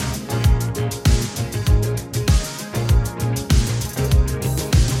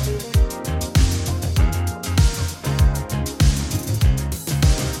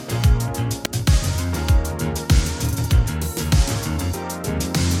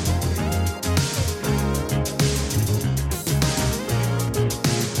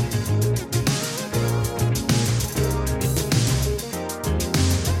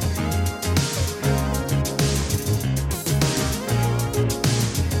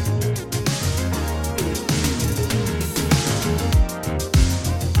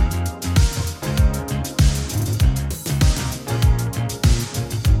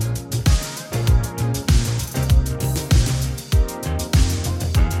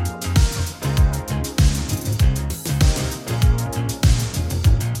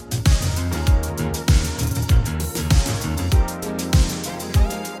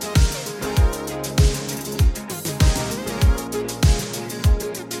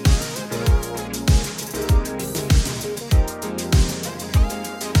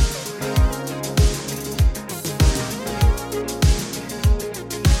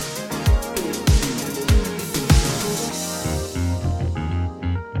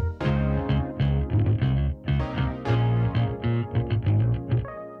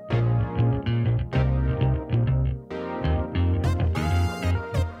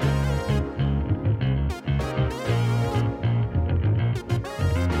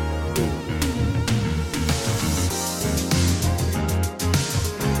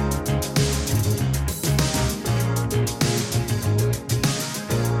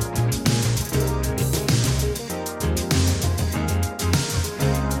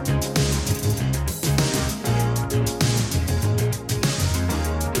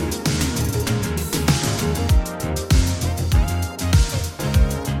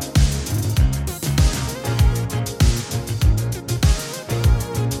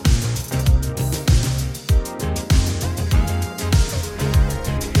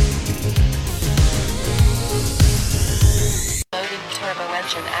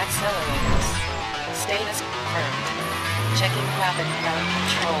Ground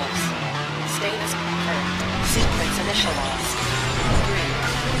controls. Status confirmed. Sequence initialized. 3,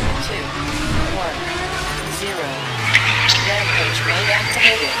 2, 1, 0. Rampage mode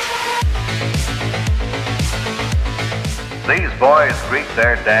activated. These boys greet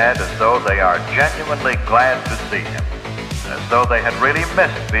their dad as though they are genuinely glad to see him, as though they had really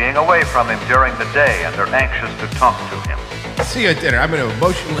missed being away from him during the day and are anxious to talk to him. See you at dinner. I'm going to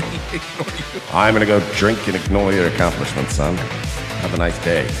emotionally ignore you. I'm going to go drink and ignore your accomplishments, son. Have a nice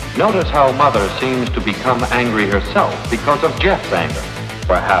day. Notice how Mother seems to become angry herself because of Jeff's anger.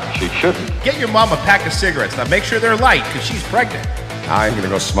 Perhaps she shouldn't. Get your mom a pack of cigarettes. Now make sure they're light, because she's pregnant. I'm going to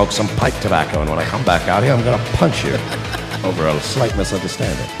go smoke some pipe tobacco, and when I come back out here, I'm going to punch you over a slight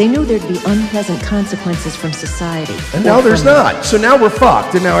misunderstanding. They knew there'd be unpleasant consequences from society. And now there's not. So now we're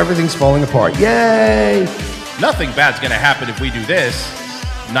fucked, and now everything's falling apart. Yay! Nothing bad's going to happen if we do this.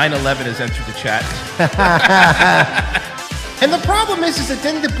 9/11 has entered the chat. And the problem is that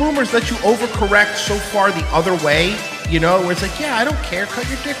then the boomers let you overcorrect so far the other way, you know, where it's like, yeah, I don't care, cut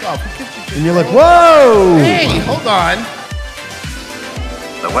your dick off. Who gives you And you're like, whoa! Hey, hold on.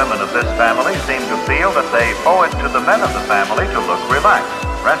 The women of this family seem to feel that they owe it to the men of the family to look relaxed,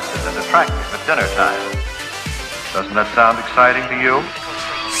 rested, and attractive at dinner time. Doesn't that sound exciting to you?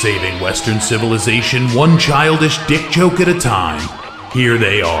 Saving Western civilization one childish dick joke at a time. Here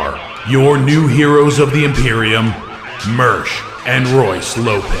they are, your new heroes of the Imperium, Mersh and Royce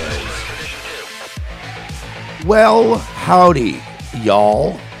Lopez. Well, howdy,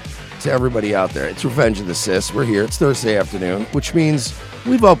 y'all. To everybody out there, it's Revenge of the Sis. We're here. It's Thursday afternoon, which means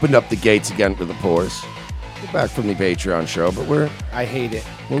we've opened up the gates again for the pores. We're back from the Patreon show, but I hate it.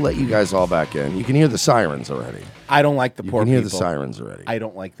 we'll let you guys all back in. You can hear the sirens already. I don't like the You poor can people. hear the sirens already. I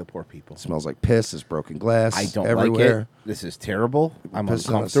don't like the poor people. It smells like piss. There's broken glass. I don't everywhere. like it. This is terrible. I'm Piss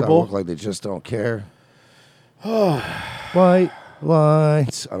on the uncomfortable. sidewalk like they just don't care. White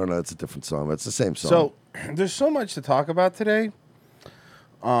lights. I don't know. It's a different song, but it's the same song. So there's so much to talk about today.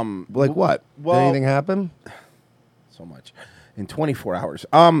 Like what? well- Did anything happen? So much in 24 hours.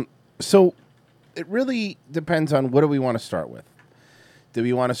 So it really depends on what do we want to start with. Do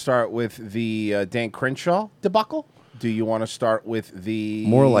we want to start with the Dan Crenshaw debacle? Do you want to start with the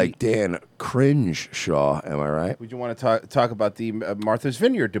More like Dan Cringe Shaw. Am I right? Would you want to talk about the Martha's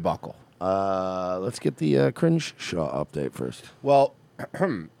Vineyard debacle? Let's get the Cringe Shaw update first. Well,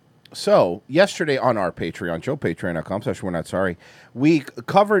 so yesterday on our Patreon show, patreon.com/we're not sorry, we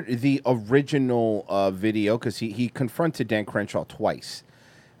covered the original video because he confronted Dan Crenshaw twice.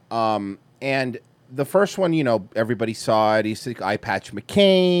 And the first one, you know, everybody saw it. He's like, Eye Patch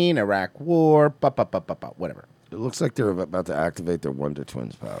McCain, Iraq War, whatever. It looks like they're about to activate their Wonder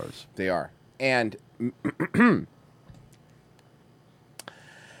Twins powers. They are. And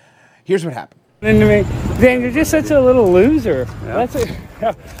here's what happened. Into me, Dan, you're just such a little loser. That's it.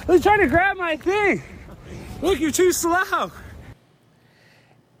 Who's trying to grab my thing? Look, you're too slow.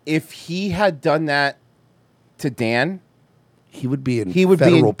 If he had done that to Dan, He would be in he would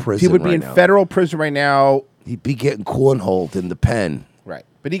federal be in, prison He would be right in now. federal prison right now. He'd be getting cornholed in the pen. Right.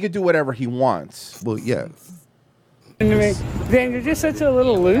 But he could do whatever he wants. Well, yeah. Into me, Dan, you're just such a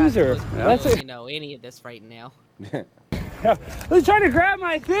little loser. That's I it. don't know any of this right now. Who's trying to grab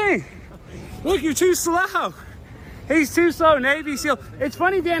my thing? Look, you're too slow. He's too slow, Navy SEAL. It's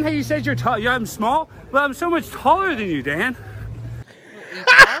funny, Dan, how you said you're tall. Yeah, I'm small, but I'm so much taller than you, Dan.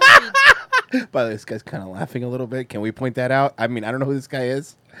 By the way, this guy's kind of laughing a little bit. Can we point that out? I mean, I don't know who this guy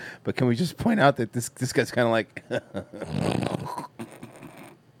is, but can we just point out that this guy's kind of like...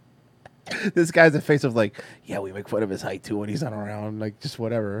 This guy's a face of like, yeah, we make fun of his height too when he's not around. Like, just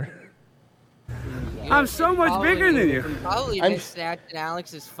whatever. I'm so much bigger than you. Probably been snatching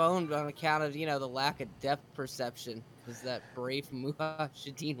Alex's phone on account of, you know, the lack of depth perception. Because that brave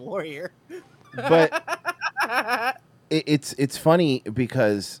Mujahideen warrior. But it's funny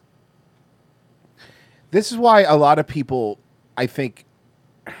because this is why a lot of people, I think,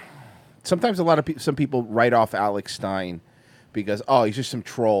 sometimes some people write off Alex Stein because, oh, he's just some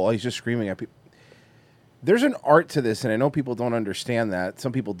troll. Oh, he's just screaming at people. There's an art to this, and I know people don't understand that.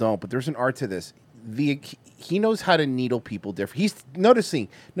 Some people don't, but there's an art to this. He knows how to needle people different. He's notice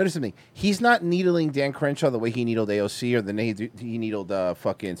something. He's not needling Dan Crenshaw the way he needled AOC or he needled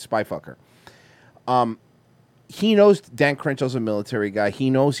fucking Spyfucker. He knows Dan Crenshaw's a military guy. He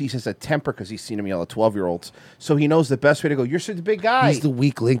knows he has a temper because he's seen him yell at 12-year-olds. So he knows the best way to go. You're such a big guy. He's the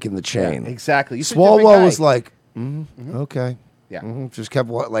weak link in the chain. Yeah, exactly. You're such a big guy. Swalwell was like, okay. Yeah. Just kept,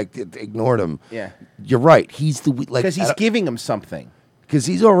 ignored him. Yeah. You're right. He's the weak, Because he's giving him something. Because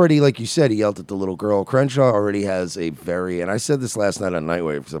he's already, like you said, he yelled at the little girl. Crenshaw already has and I said this last night on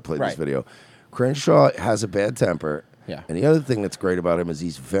Nightwave because I played this video. Crenshaw has a bad temper. Yeah. And the other thing that's great about him is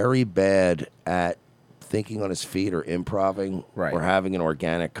he's very bad at thinking on his feet or improving Right. or having an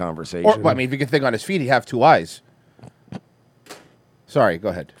organic conversation. Or, well, I mean, if you can think on his feet, he'd have two eyes. Sorry, go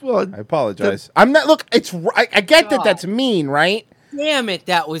ahead. Well, I apologize. I'm not. Look, it's. I get that that's mean, right? Damn it,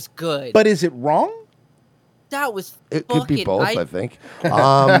 that was good. But is it wrong? That was it could be fucking- both, I think.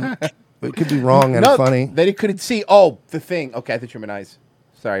 It could be wrong and No, funny. That he couldn't see. Oh, the thing. Okay, I thought you were eyes.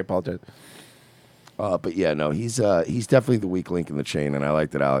 Sorry, I apologize. But yeah, no, he's definitely the weak link in the chain, and I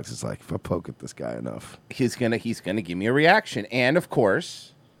like that Alex is like, if I poke at this guy enough, he's gonna give me a reaction, and of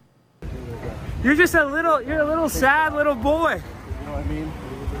course, You're a little sad little boy. You know what I mean?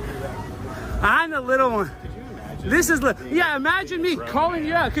 I'm the little one. This is yeah. Imagine me calling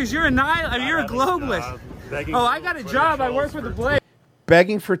you out because you're a globalist. Oh, I got a job. I work for the Blade.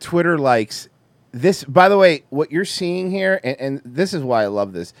 begging for Twitter likes. This, by the way, what you're seeing here, and this is why I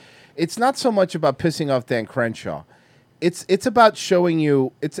love this. It's not so much about pissing off Dan Crenshaw. It's about showing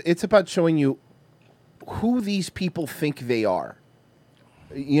you. It's about showing you who these people think they are.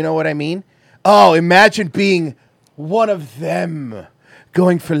 You know what I mean? Oh, imagine being one of them,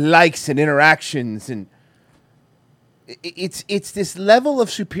 going for likes and interactions, and it's this level of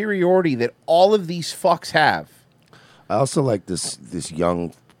superiority that all of these fucks have. I also like this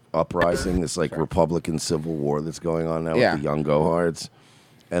young uprising, this like Republican civil war that's going on now Yeah. with the young gohards,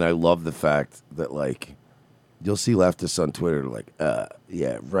 and I love the fact that like you'll see leftists on Twitter like,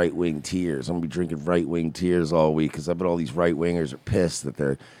 yeah, right wing tears. I'm gonna be drinking right wing tears all week because I bet all these right wingers are pissed that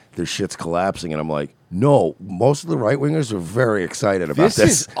their shit's collapsing, and I'm like, no, most of the right wingers are very excited about this.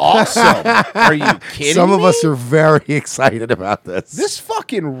 This is awesome. Are you kidding Some of me? us are very excited about this. This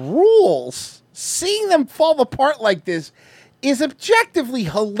fucking rules. Seeing them fall apart like this is objectively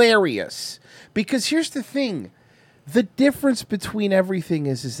hilarious. Because here's the thing. The difference between everything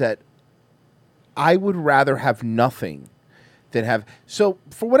is that I would rather have nothing than have... So,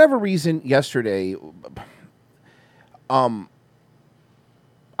 for whatever reason, yesterday, I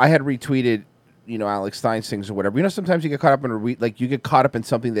had retweeted, Alex Stein's things or whatever. Sometimes you get caught up in you get caught up in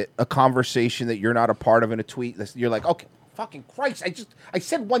something a conversation that you're not a part of in a tweet. You're like, okay, fucking Christ, I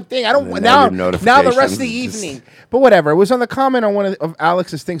said one thing. I don't now the rest of the evening. But whatever. It was on the comment on one of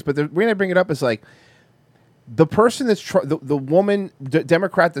Alex's things. But the reason I bring it up is like the person that's the woman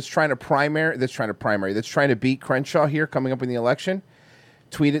Democrat that's trying to beat Crenshaw here coming up in the election.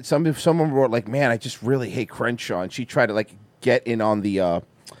 Tweeted someone wrote like, man, I just really hate Crenshaw, and she tried to like get in on the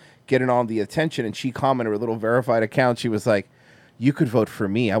attention, and she commented her little verified account. She was like, you could vote for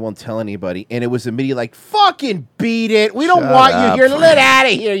me. I won't tell anybody. And it was immediately like, fucking beat it. We don't want you here. Let out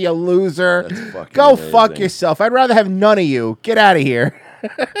of here, you loser. Go amazing. fuck yourself. I'd rather have none of you. Get out of here.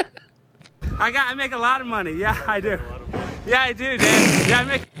 I make a lot of money. Yeah, I do. Yeah, I do, Dan. Yeah, I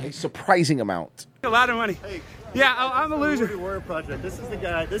make a surprising amount. a lot of money. Yeah, I'm a loser. Warrior Project. This is the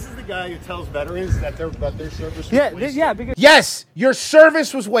guy who tells veterans that their service. Because Yes, your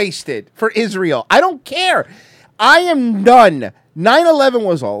service was wasted for Israel. I don't care. I am done. 9/11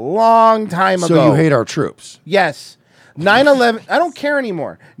 was a long time ago. So you hate our troops? Yes. 9/11. I don't care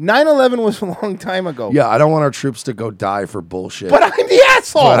anymore. 9/11 was a long time ago. Yeah, I don't want our troops to go die for bullshit. But I'm the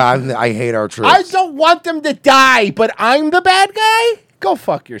asshole. But I hate our troops. I don't want them to die, but I'm the bad guy? Go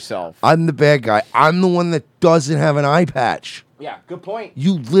fuck yourself. I'm the bad guy. I'm the one that doesn't have an eye patch. Yeah, good point.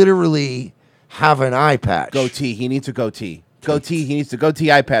 You literally have an eye patch. Goatee. He needs a goatee. Goatee. He needs a goatee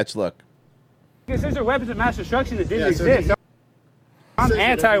eye patch look. Because those are weapons of mass destruction that didn't so exist. I'm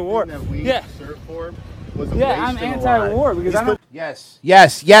anti-war. Yeah. I'm anti-war because I don't.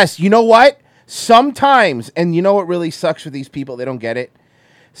 Yes. You know what? Sometimes, and you know what really sucks for these people? They don't get it.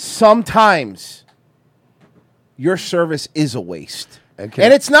 Sometimes your service is a waste. Okay.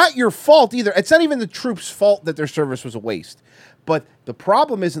 And it's not your fault either. It's not even the troops' fault that their service was a waste. But the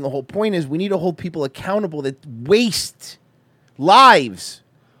problem is, and the whole point is, we need to hold people accountable that waste lives.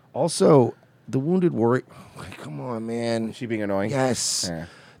 Also, the Wounded Warrior... Come on, man. Is she being annoying? Yes. Yeah.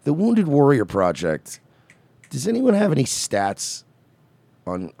 The Wounded Warrior Project. Does anyone have any stats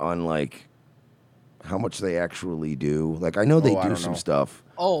on like how much they actually do? Like, I know they do some stuff.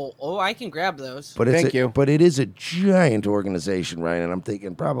 Oh, I can grab those. But But it is a giant organization, right? And I'm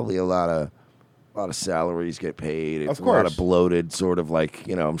thinking probably a lot of salaries get paid. It's Of a lot course. of bloated sort of like,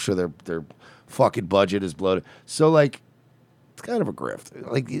 I'm sure their fucking budget is bloated. So like it's kind of a grift.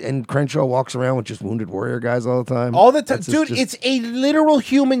 Like, and Crenshaw walks around with just Wounded Warrior guys all the time. All the time. That's Dude, just- it's a literal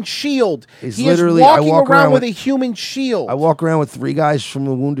human shield. It's He literally- is I walking walk around around with with- a human shield. I walk around with 3 guys from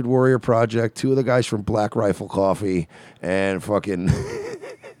the Wounded Warrior Project, 2 of the guys from Black Rifle Coffee, and fucking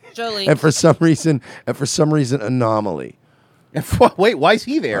Jolene. and for some reason Anomaly. Wait, why is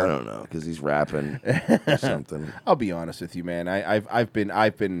he there? I don't know, because he's rapping or something. I'll be honest with you, man. I've been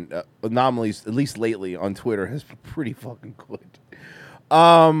anomalies, at least lately on Twitter, has been pretty fucking good.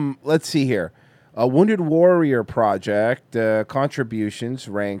 Let's see here. Wounded Warrior Project contributions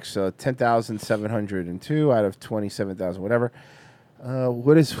ranks 10,702 out of 27,000, whatever.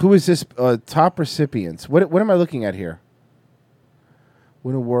 Who is this top recipients? What am I looking at here?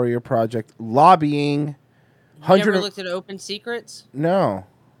 Wounded Warrior Project lobbying. You never looked at Open Secrets? No.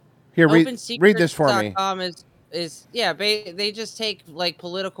 Here, read this for me. They just take like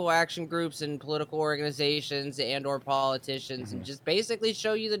political action groups and political organizations and or politicians and just basically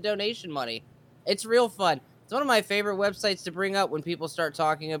show you the donation money. It's real fun. It's one of my favorite websites to bring up when people start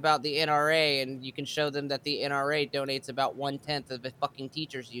talking about the NRA, and you can show them that the NRA donates about 1/10 of a fucking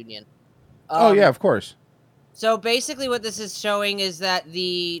teachers union. Oh yeah, of course. So basically what this is showing is that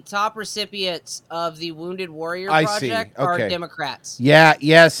the top recipients of the Wounded Warrior Project are Democrats. Yeah,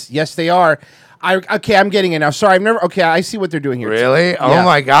 yes, they are. I'm getting it now. Sorry, I see what they're doing here. Really? Yeah. Oh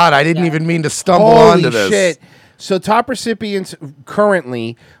my God, I didn't even mean to stumble onto this. Shit. So top recipients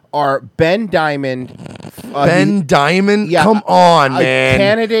currently are Ben Diamond. Ben Diamond? Yeah, Come on, man.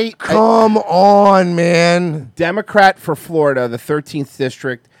 Candidate. Come on, man. Democrat for Florida, the 13th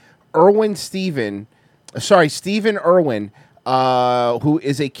district. Stephen Irwin, who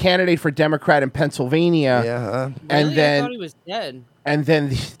is a candidate for Democrat in Pennsylvania. Yeah. And Really? then I thought he was dead. And then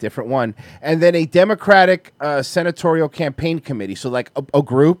the different one. And then a Democratic senatorial campaign committee. So like a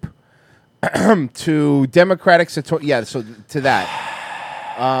group to Democratic so to that.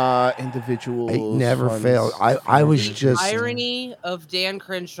 Individuals. It never failed. I was just irony of Dan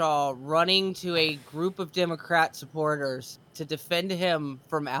Crenshaw running to a group of Democrat supporters to defend him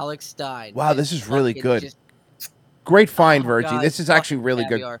from Alex Stein. Wow, this is really good. Great find, Virgie. God, this is actually really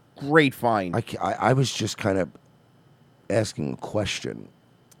good. Great find. I was just kind of asking a question.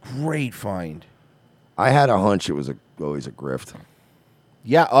 Great find. I had a hunch it was always a grift.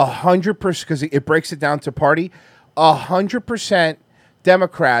 Yeah, 100%, because it breaks it down to party. 100%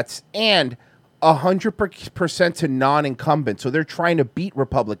 Democrats and 100% to non-incumbents. So they're trying to beat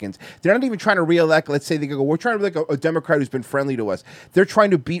Republicans. They're not even trying to reelect. Let's say they go, we're trying to elect a Democrat who's been friendly to us. They're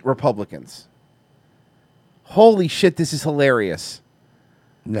trying to beat Republicans. Holy shit, this is hilarious.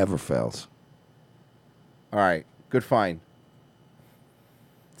 Never fails. All right, good find.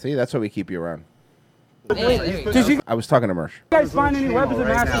 See, that's why we keep you around. I was talking to Mersh. You guys find any weapons of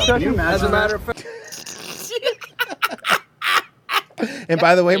mass destruction? As a matter of fact. And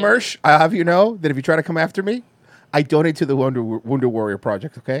by the way, Mersh, I'll have you know that if you try to come after me, I donate to the Wounded Warrior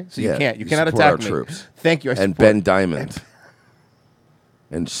Project, okay? So you cannot attack me. Troops. Thank you. And Ben Diamond.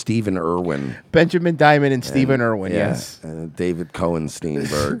 And Stephen Irwin. Benjamin Diamond and Stephen Irwin, yes. And David Cohen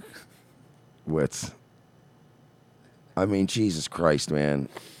Steenberg. I mean, Jesus Christ, man.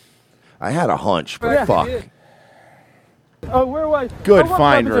 I had a hunch, but fuck. Oh, where was? Good what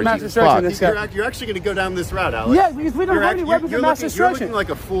find, weapons of mass Virgie. destruction? You're actually going to go down this route, Alex. Yeah, because we don't have any weapons of mass You're destruction. looking like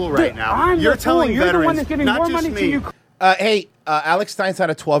a fool right Dude, now. I'm You're the telling fool. You're veterans, the one that's giving not more just money me. to you. Hey, Alex Stein's not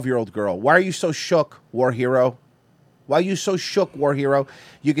a 12-year-old girl. Why are you so shook, war hero? Why are you so shook, war hero?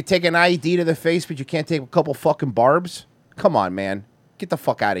 You could take an IED to the face, but you can't take a couple fucking barbs? Come on, man. Get the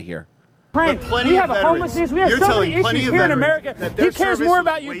fuck out of here. Ukraine. We have a homelessness. We have so many issues here in America. He cares more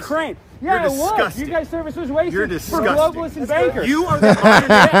about Ukraine. Yeah, it was. You guys' service was wasted for globalists and bankers. You are the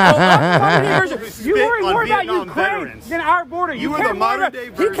modern day. You worry more about Ukraine than our border. You are the modern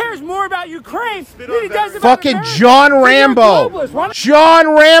day He cares more about Ukraine than he does about Fucking America. John Rambo.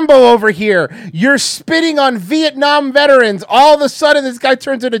 John Rambo over here. You're spitting on Vietnam veterans. All of a sudden, this guy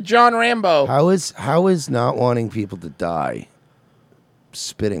turns into John Rambo. How is not wanting people to die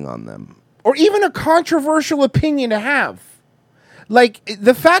spitting on them? Or even a controversial opinion to have. Like,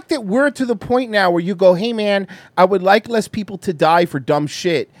 the fact that we're to the point now where you go, hey, man, I would like less people to die for dumb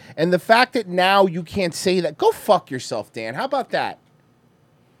shit. And the fact that now you can't say that, go fuck yourself, Dan. How about that?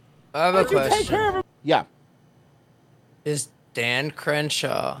 I have a question. Yeah. Is Dan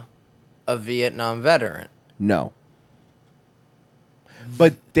Crenshaw a Vietnam veteran? No.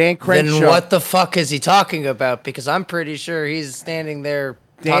 But Dan Crenshaw... Then what the fuck is he talking about? Because I'm pretty sure he's standing there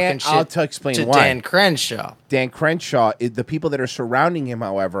talking shit explain to why. Dan Crenshaw. Dan Crenshaw, the people that are surrounding him,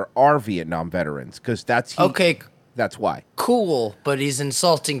 however, are Vietnam veterans. Because that's... Okay. That's why. Cool, but he's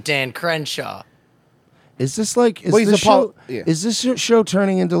insulting Dan Crenshaw. Is this like... Is this show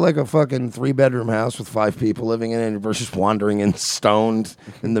turning into like a fucking 3-bedroom house with 5 people living in it versus wandering in stoned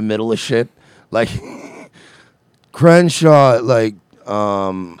in the middle of shit? Like, Crenshaw, like,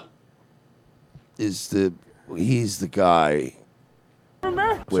 he's the guy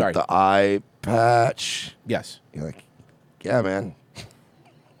with the eye patch. Yes. Like, yeah, man.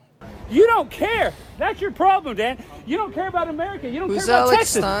 You don't care. That's your problem, Dan. You don't care about America. You don't Who's care about Alex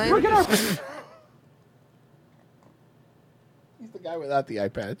Texas. Stein? Look at our. He's the guy without the eye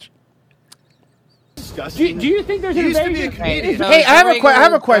patch. Do you think there's an invasion? Hey, I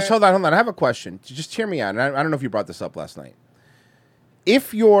have a question. Hold on. I have a question. Just hear me out. And I don't know if you brought this up last night.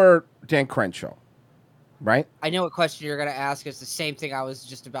 If you're Dan Crenshaw, right? I know what question you're gonna ask. It's the same thing I was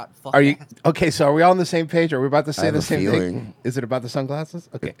just about. To Are you okay? So are we all on the same page? Are we about to say have the a same feeling. thing? Is it about the sunglasses?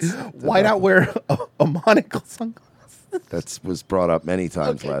 Okay. Why not wear a monocle sunglasses? That was brought up many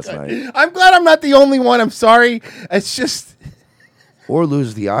times last night. I'm glad I'm not the only one. I'm sorry. It's just Or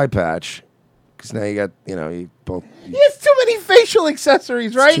lose the eye patch, because now you got, you both. he has too many facial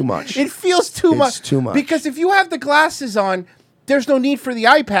accessories, right? too much. It feels too much. It's too much. Because if you have the glasses on, there's no need for the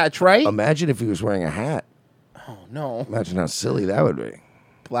eye patch, right? Imagine if he was wearing a hat. Oh no! Imagine how silly that would be.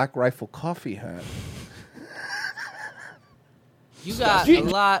 Black Rifle coffee hat. You got a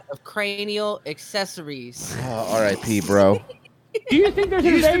lot of cranial accessories. Oh, R.I.P., bro. Do you think there's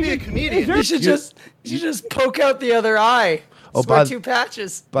an invasion? You should just poke out the other eye. Oh, Wear 2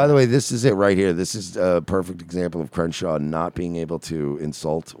 patches. By the way, this is it right here. This is a perfect example of Crenshaw not being able to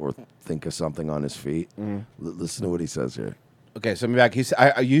insult or think of something on his feet. Listen to what he says here. Okay, so let me back.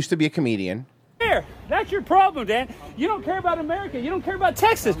 I used to be a comedian. Care. That's your problem, Dan. You don't care about America. You don't care about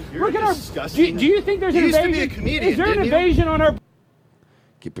Texas. Look at our. Do you think there's an invasion? Is there an invasion on our?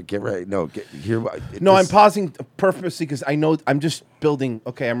 Get ready. No, here. No, I'm pausing purposely because I know I'm just building.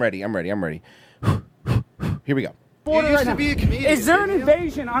 Okay, I'm ready. Here we go. Border right now. Is there an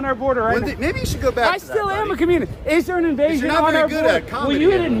invasion on our border right now? Maybe you should go back. I still am a comedian. Is there an invasion on our border? Will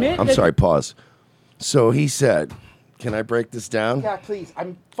you admit? I'm sorry. Pause. So he said, "Can I break this down?" Yeah, please.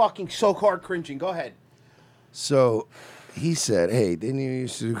 I'm fucking so hard cringing. Go ahead. So he said, "Hey, didn't you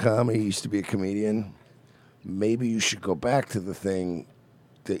used to do comedy? You used to be a comedian. Maybe you should go back to the thing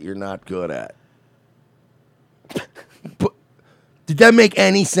that you're not good at." But did that make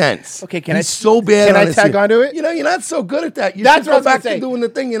any sense? Okay, He's so bad. Can on I his tag feet. onto it? You're not so good at that. You That's should what go I was back gonna to say. doing the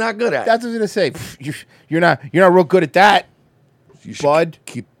thing you're not good at. That's what I was gonna say. You're not real good at that, You should bud.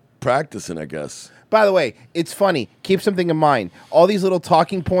 keep practicing, I guess. By the way, it's funny. Keep something in mind. All these little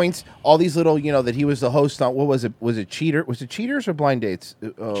talking points, all these little, that he was the host on. What was it? Was it Cheater? Was it Cheaters or Blind Dates?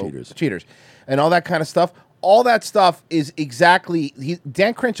 Cheaters, and all that kind of stuff. All that stuff is exactly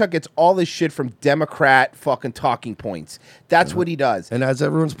Dan Crenshaw gets all this shit from Democrat fucking talking points. That's what he does. And as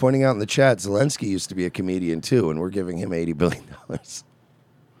everyone's pointing out in the chat, Zelensky used to be a comedian too, and we're giving him $80 billion.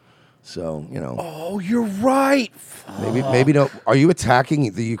 So Oh, you're right. maybe don't. Are you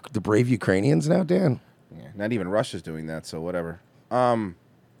attacking the brave Ukrainians now, Dan? Yeah, not even Russia's doing that. So whatever.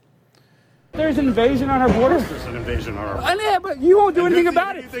 There's an invasion on our border. There's an invasion on our. Yeah, but you won't do anything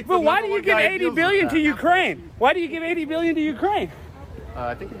about you it. think But the why do number you one give guy 80 deals billion with to that? Ukraine? Why do you give 80 billion to Ukraine?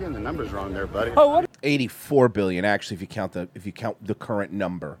 I think you're getting the numbers wrong there, buddy. Oh, what? 84 billion actually, if you count the current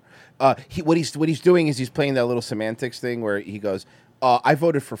number. What he's doing is he's playing that little semantics thing where he goes, I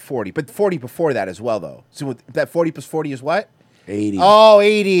voted for 40, but 40 before that as well though. So that 40 plus 40 is what? 80. Oh,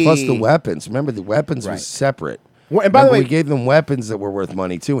 80. Plus the weapons. Remember, the weapons Right. was separate. Well, and by the Remember, way, we gave them weapons that were worth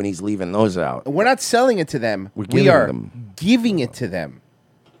money too, and he's leaving those out. we're not selling it to them. We're We giving are them. giving it to them.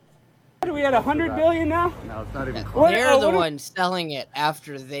 What are we at 100 billion now? No, it's not even. They're the ones selling it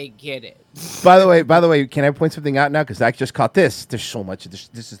after they get it. By the way, can I point something out now? Because I just caught this. There's so much. This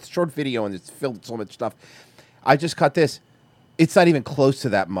is a short video and it's filled with so much stuff. I just caught this. It's not even close to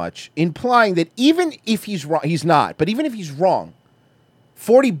that much, implying that even if he's wrong, he's not. But even if he's wrong,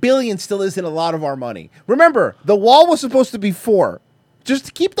 40 billion still isn't a lot of our money. Remember, the wall was supposed to be 4.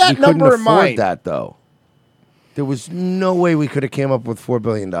 Just keep that We number couldn't in afford mind. that though. There was no way we could have came up with $4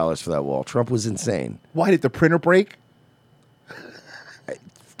 billion for that wall. Trump was insane. Why did the printer break?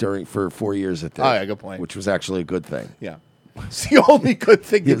 For 4 years at that. Oh, yeah, good point. Which was actually a good thing. Yeah. It's the only good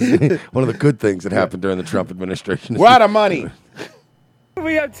thing. One of the good things that happened during the Trump administration. We're out of money. What are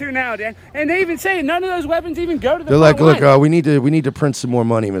we up to now, Dan? And they even say none of those weapons even go to the They're like, front look, line. we need to print some more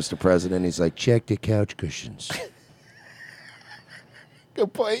money, Mr. President. He's like, check the couch cushions.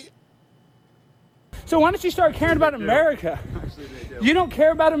 Good point. So why don't you start caring about America? You don't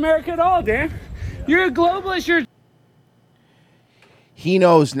care about America at all, Dan. You're a globalist. You're He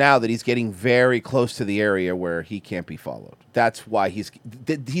knows now that he's getting very close to the area where he can't be followed. That's why he's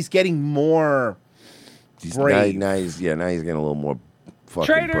getting more brave. Now he's getting a little more fucking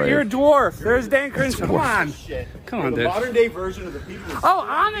traitor. brave. You're a dwarf. There's Dan Crenshaw. Come Dwarf. on. Come on, The dude. modern day version of the people. Oh,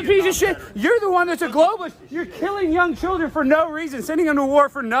 I'm the piece of shit. You're the one that's a globalist. You're killing young children for no reason, sending them to war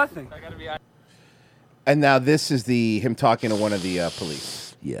for nothing. And now this is him talking to one of the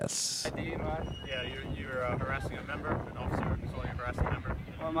police. Yes. Yeah, you're harassing a member, an officer.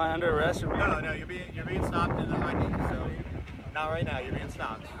 Well, am I under arrest? Or No, you're being stopped in the ID. So not right now. You're being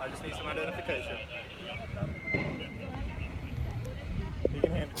stopped. I just need some identification.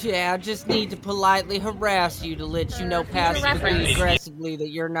 Yeah, I just need to politely harass you to let you know passively aggressively that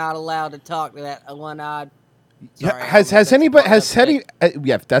you're not allowed to talk to that one-eyed. Sorry, Has anybody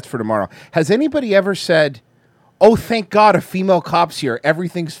yeah, that's for tomorrow. Has anybody ever said, "Oh, thank God, a female cop's here.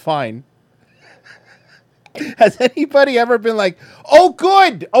 Everything's fine"? Has anybody ever been like, "Oh,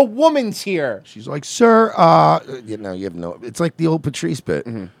 good, a woman's here"? She's like, "Sir, you have no." It's like the old Patrice bit.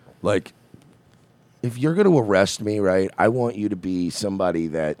 Like, if you're going to arrest me, right, I want you to be somebody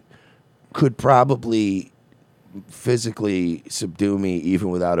that could probably physically subdue me even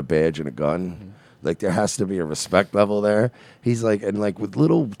without a badge and a gun. Like, there has to be a respect level there. He's like, and like with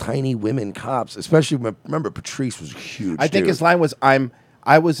little tiny women cops, especially remember Patrice was huge. I think his line was, I'm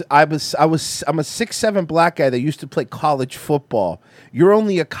a 6'7" black guy that used to play college football. You're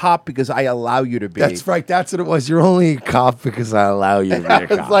only a cop because I allow you to be. That's right. That's what it was. You're only a cop because I allow you to be a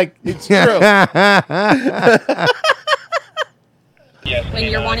cop. It's like, it's true.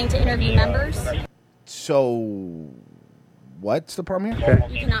 When you're wanting to interview members, so what's the problem here?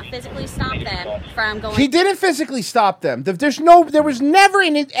 you cannot physically stop them from going. He didn't physically stop them. There was never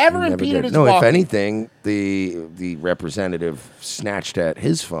ever impeded his No, walking. if anything, the representative snatched at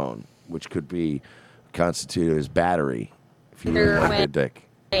his phone, which could be constituted as battery. If you really wanted a dick.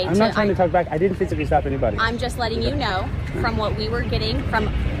 I'm not trying to talk back. I didn't physically stop anybody. I'm just letting you know from what we were getting from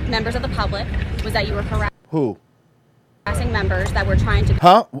members of the public was that you were Who? harassing members that were trying to.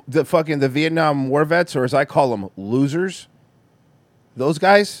 Huh? The Vietnam War vets, or as I call them, losers? Those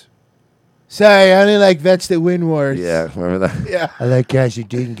guys? Sorry, I only like vets that win wars. Yeah, remember that? Yeah. I like guys who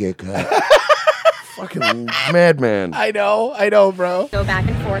didn't get caught. Fucking madman. I know, bro. Go back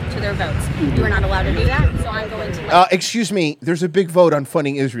and forth to their votes. You are not allowed to do that, so I'm going to let Excuse me, there's a big vote on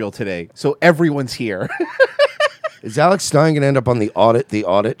funding Israel today, so everyone's here. Is Alex Stein going to end up on the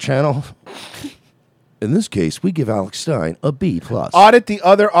audit channel? In this case, we give Alex Stein a B+. Audit the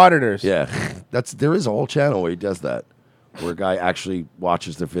other auditors. Yeah, there is a whole channel where he does that, where a guy actually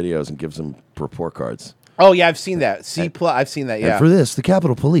watches their videos and gives them report cards. Oh yeah, I've seen that. C+. I've seen that. Yeah. And for this, the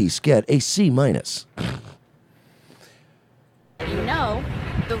Capitol Police get a C-. you know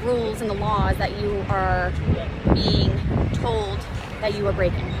the rules and the laws that you are being told that you are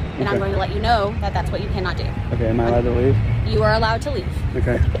breaking. And I'm going to let you know that that's what you cannot do. Okay, am I allowed to leave? You are allowed to leave.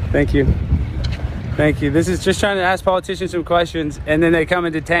 Okay, thank you. Thank you. This is just trying to ask politicians some questions, and then they come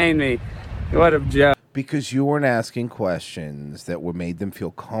and detain me. What a joke. Because you weren't asking questions that made them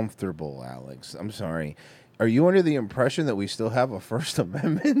feel comfortable, Alex. I'm sorry. Are you under the impression that we still have a First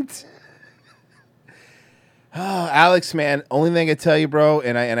Amendment? Oh, Alex, man, only thing I tell you, bro,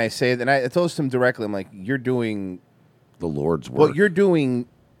 and I say it, and I told him directly, I'm like, you're doing the Lord's work. What you're doing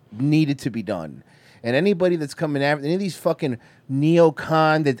needed to be done. And anybody that's coming after any of these fucking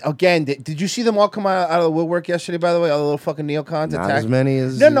neocon that again, did you see them all come out of the woodwork yesterday? By the way, all the little fucking neocons. Not as many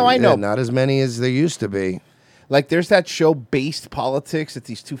as no, I know, not as many as there used to be. Like there's that show Based Politics that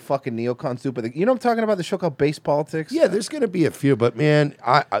these two fucking neocons do. But you know what I'm talking about? The show called Based Politics. Yeah, there's going to be a few, but man,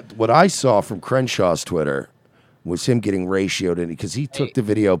 what I saw from Crenshaw's Twitter was him getting ratioed in because he took the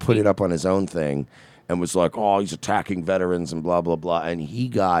video, put it up on his own thing, and was like, "Oh, he's attacking veterans and blah blah blah," and he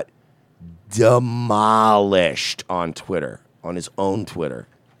got demolished on Twitter, on his own Twitter.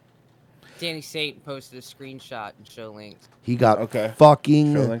 Danny Satan posted a screenshot and show links. He got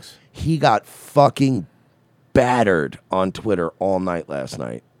fucking battered on Twitter all night last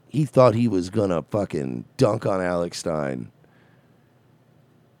night. He thought he was gonna fucking dunk on Alex Stein.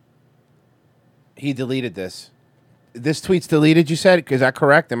 He deleted this. This tweet's deleted, you said? Is that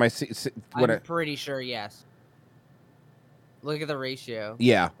correct? Am I I'm pretty sure, yes. Look at the ratio.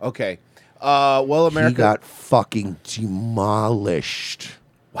 Yeah, okay. Well, America... He got fucking demolished.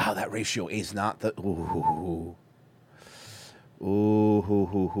 Wow, that ratio is not the... Ooh.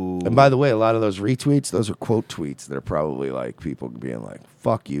 And by the way, a lot of those retweets, those are quote tweets that are probably like people being like,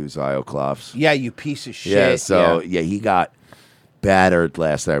 "Fuck you, Zioclops." Yeah, you piece of shit. Yeah, so he got battered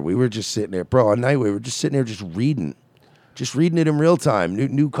last night. We were just sitting there, bro. All night we were just sitting there, just reading it in real time.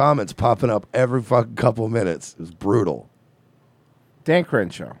 New comments popping up every fucking couple of minutes. It was brutal. Dan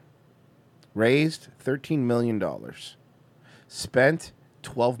Crenshaw raised $13 million, spent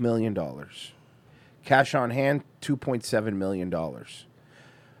 $12 million. Cash on hand, $2.7 million.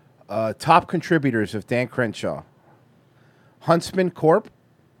 Top contributors of Dan Crenshaw. Huntsman Corp.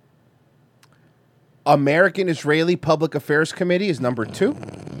 American Israeli Public Affairs Committee is number 2.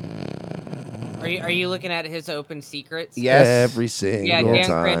 Are you looking at his open secrets? Yes. Every single Yeah, Dan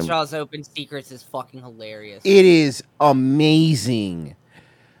time. Crenshaw's open secrets is fucking hilarious. It is amazing.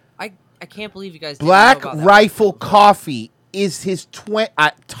 I can't believe you guys didn't Black know about that. Rifle Coffee is his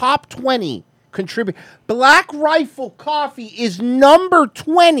top 20 contributor. Black Rifle Coffee is number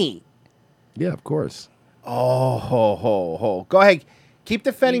 20. Yeah, of course. Oh, ho. Go ahead. Keep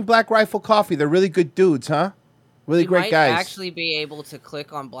defending Black Rifle Coffee. They're really good dudes, huh? Really great might guys. Actually be able to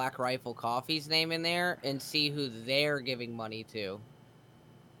click on Black Rifle Coffee's name in there and see who they're giving money to.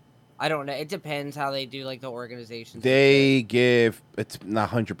 I don't know. It depends how they do like the organizations. They give it's not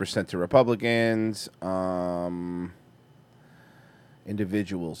 100% to Republicans,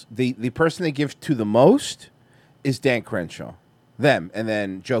 individuals. The person they give to the most is Dan Crenshaw, them, and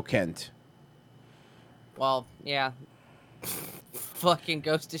then Joe Kent. Well, yeah. Fucking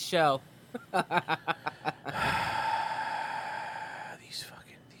goes to show. These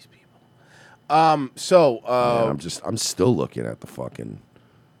people. I'm still looking at the fucking.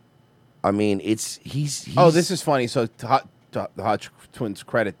 I mean, he's. Oh, this is funny. So the Hot Twins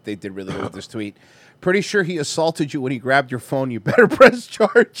credit, they did really good with this tweet. Pretty sure he assaulted you when he grabbed your phone. You better press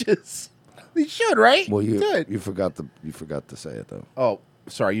charges. He should, right? Well, Good. you forgot to say it though. Oh,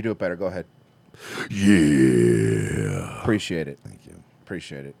 sorry. You do it better. Go ahead. Yeah. Appreciate it. Thank you.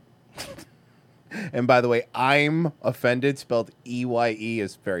 Appreciate it. And by the way, I'm offended, spelled EYE,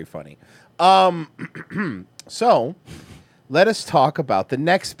 is very funny. So let us talk about the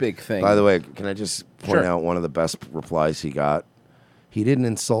next big thing. By the way, can I just point Sure. out one of the best replies he got? He didn't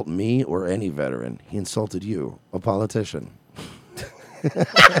insult me or any veteran. He insulted you, a politician.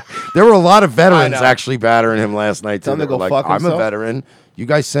 There were a lot of veterans actually battering him last night. Tell him Too. to They were go like, fuck I'm a himself." veteran. You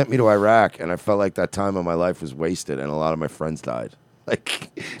guys sent me to Iraq, and I felt like that time of my life was wasted, and a lot of my friends died.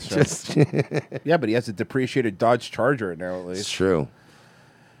 Like, just yeah, but he has a depreciated Dodge Charger now at least. It's true.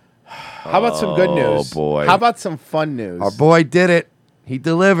 How about some good news? Oh, boy. How about some fun news? Our boy did it. He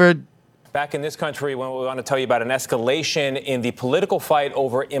delivered. Back in this country, we want to tell you about an escalation in the political fight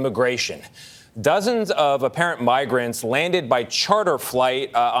over immigration. Dozens of apparent migrants landed by charter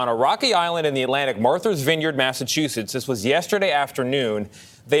flight on a rocky island in the Atlantic, Martha's Vineyard, Massachusetts. This was yesterday afternoon.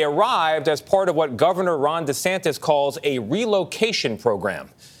 They arrived as part of what Governor Ron DeSantis calls a relocation program.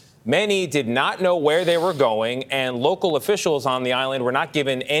 Many did not know where they were going, and local officials on the island were not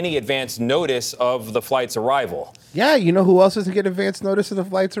given any advance notice of the flight's arrival. Yeah, you know who else doesn't get advance notice of the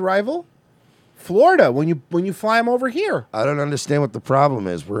flight's arrival? Florida, when you fly them over here. I don't understand what the problem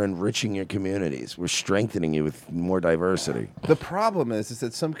is. We're enriching your communities. We're strengthening you with more diversity. The problem is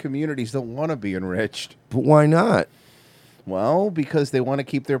that some communities don't want to be enriched. But why not? Well, because they want to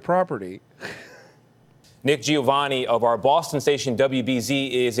keep their property. Nick Giovanni of our Boston station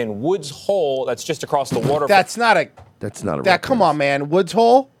WBZ is in Woods Hole. That's just across the water. That's not a. Come on, man. Woods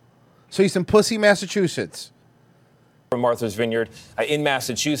Hole. So he's in Pussy, Massachusetts. From Martha's Vineyard in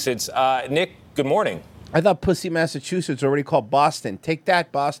Massachusetts. Nick, good morning. I thought Pussy, Massachusetts already called Boston. Take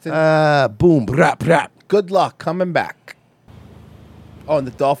that, Boston. Boom, rap, rap. Good luck coming back. Oh, and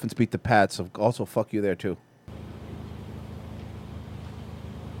the Dolphins beat the Pats, so also fuck you there too.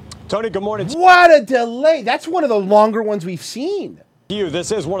 Tony, good morning. What a delay. That's one of the longer ones we've seen.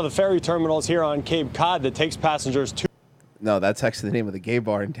 This is one of the ferry terminals here on Cape Cod that takes passengers to. No, that's actually the name of the gay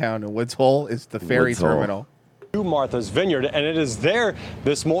bar in town. And Woods Hole is the ferry Woods Hole. terminal. To Martha's Vineyard, and it is there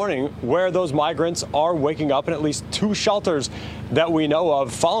this morning where those migrants are waking up in at least 2 shelters that we know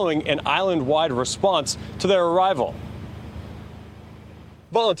of following an island-wide response to their arrival.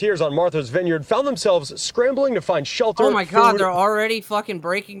 Volunteers on Martha's Vineyard found themselves scrambling to find shelter. Oh my God, food, they're already fucking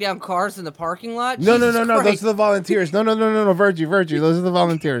breaking down cars in the parking lot? No, Jesus Those Christ. are the volunteers. No, Virgie. Those are the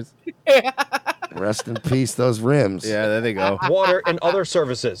volunteers. Rest in peace, those rims. Yeah, there they go. water, and other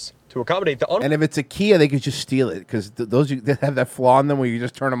services to accommodate the And if it's a Kia, they could just steal it because they have that flaw in them where you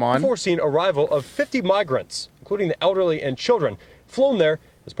just turn them on. unforeseen arrival of 50 migrants, including the elderly and children, flown there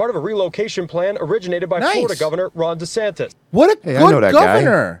as part of a relocation plan originated by Nice. Florida Governor Ron DeSantis. What a Hey, good I know that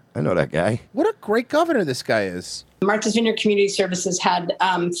governor. guy. I know that guy. What a great governor this guy is. Martha's Vineyard Community Services had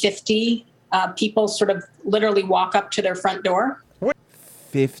 50 people sort of literally walk up to their front door.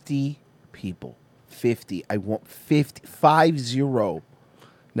 50 people. 50. I want 50. 50.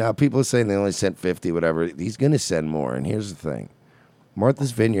 Now, people are saying they only sent 50, whatever. He's going to send more. And here's the thing.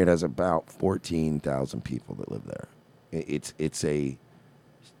 Martha's Vineyard has about 14,000 people that live there. It's a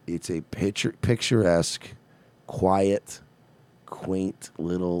picturesque, quiet, quaint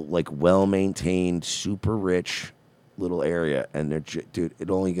little, like well-maintained, super rich little area. And they're, dude, it's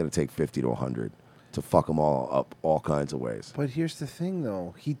only going to take 50 to 100 to fuck them all up all kinds of ways. But here's the thing,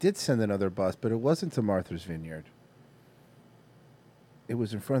 though. He did send another bus, but it wasn't to Martha's Vineyard. It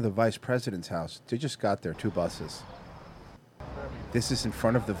was in front of the vice president's house. They just got there, 2 buses. This is in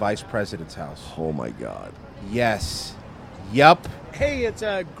front of the vice president's house. Oh my God. Yes. Yup. Hey, it's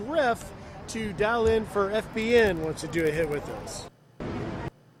Griff to dial in for FBN wants to do a hit with us.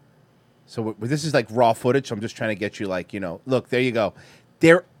 So this is like raw footage. So I'm just trying to get you like, look, there you go.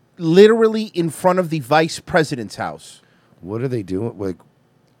 They're literally in front of the vice president's house. What are they doing? Like,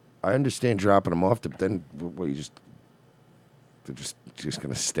 I understand dropping them off, but then they're just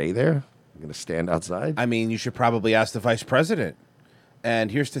going to stay there? They're going to stand outside? I mean, you should probably ask the vice president.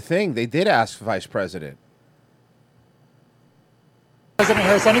 And here's the thing. They did ask the vice president. President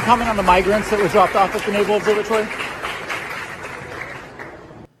Harris, any comment on the migrants that were dropped off at the Naval Observatory?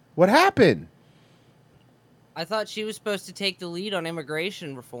 What happened? I thought she was supposed to take the lead on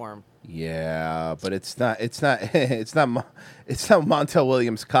immigration reform. Yeah, but it's not Montel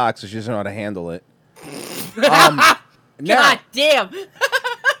Williams Cox, so she doesn't know how to handle it. God damn.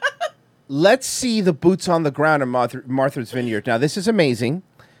 Let's see the boots on the ground in Martha's Vineyard. Now, this is amazing.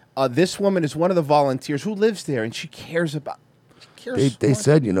 This woman is one of the volunteers who lives there, and she cares about. They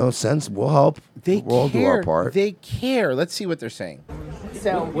said, since we'll help. We'll all do our part. They care. Let's see what they're saying.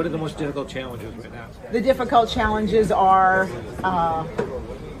 So, what are the most difficult challenges right now? The difficult challenges are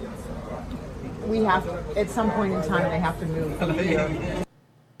we have, at some point in time, they have to move from here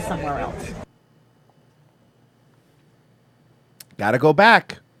somewhere else. Gotta go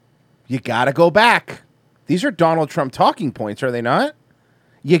back. You gotta go back. These are Donald Trump talking points, are they not?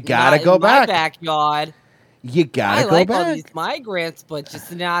 You gotta Not go in back. My backyard. You gotta I go like back. all these migrants, but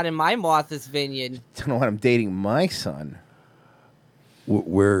just not in my Martha's Vineyard. Don't know what I'm dating my son.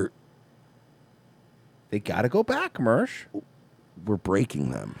 They gotta go back, Mersh. We're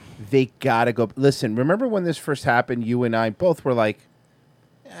breaking them. They gotta go. Listen, remember when this first happened? You and I both were like,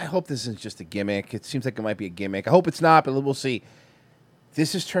 I hope this isn't just a gimmick. It seems like it might be a gimmick. I hope it's not, but we'll see.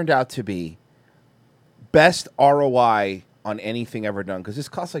 This has turned out to be best ROI on anything ever done because this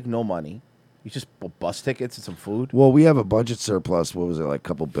costs like no money. You just bus tickets and some food. Well, we have a budget surplus. What was it, like a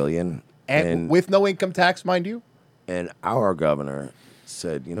couple billion? And with no income tax, mind you. And our governor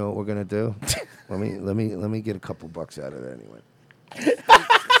said, you know what we're gonna do? let me get a couple bucks out of it anyway.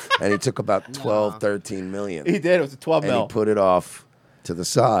 And he took about 12, 13 million. He did. It was a 12 and mil. he put it off to the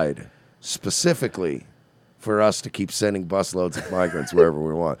side specifically for us to keep sending busloads of migrants wherever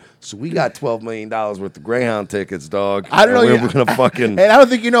we want. So we got $12 million worth of Greyhound tickets, dog. I don't know. We're gonna fucking. And I don't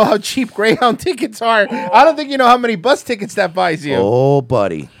think you know how cheap Greyhound tickets are. I don't think you know how many bus tickets that buys you. Oh,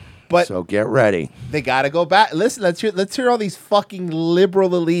 buddy. But so get ready. They got to go back. Listen, let's hear all these fucking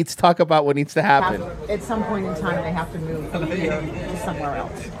liberal elites talk about what needs to happen. At some point in time, they have to move from here to somewhere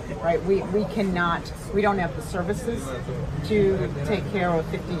else, right? We cannot. We don't have the services to take care of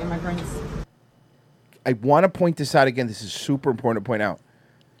 50 immigrants. I want to point this out again. This is super important to point out.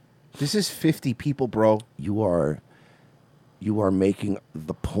 This is 50 people, bro. You are making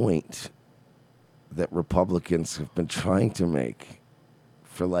the point that Republicans have been trying to make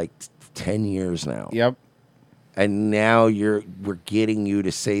for like 10 years now. Yep. And now we're getting you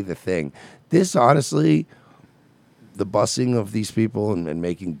to say the thing. This, honestly, the busing of these people and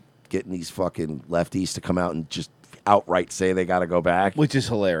getting these fucking lefties to come out and just outright say they got to go back. Which is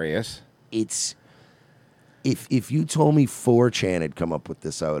hilarious. It's... If you told me 4chan had come up with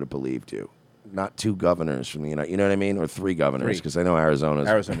this, I would have believed you. Not 2 governors from the United, you know what I mean, or 3 governors, because I know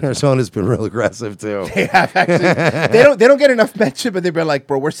Arizona's been real aggressive too. They have actually. they don't get enough mention, but they've been like,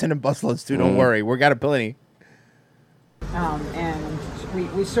 bro, we're sending busloads too. Don't worry, we got a plenty. And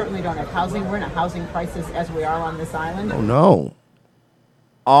we certainly don't have housing. We're in a housing crisis as we are on this island. Oh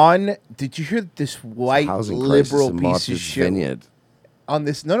no! Did you hear this white liberal piece of shit? Vineyard. On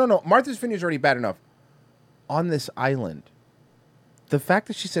this, no. Martha's Vineyard's already bad enough. On this island. The fact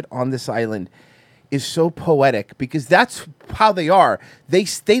that she said on this island is so poetic because that's how they are. They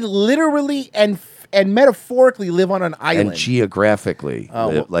literally and metaphorically live on an island. And geographically.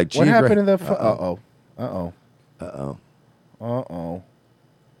 What happened to the... Uh-oh.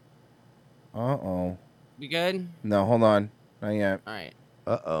 You good? No, hold on. Not yet. All right.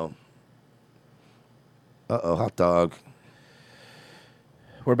 Uh-oh, hot dog.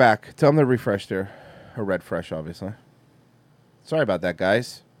 We're back. Tell them to refresh their... Or red fresh, obviously. Sorry about that,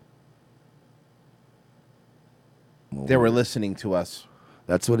 guys. They were listening to us.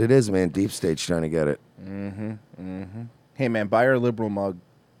 That's what it is, man. Deep State's trying to get it. Hey, man, buy our liberal mug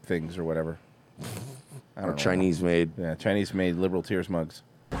things or whatever. I don't know. Chinese-made. Yeah, Chinese-made liberal tears mugs.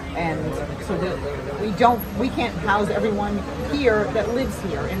 And so we can't house everyone here that lives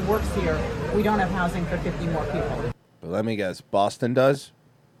here and works here. We don't have housing for 50 more people. But let me guess, Boston does?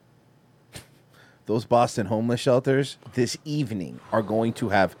 those Boston homeless shelters this evening are going to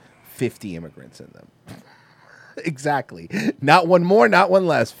have 50 immigrants in them. Exactly. Not one more, not one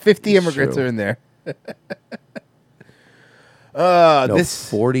less. 50 immigrants true. are in there. No, this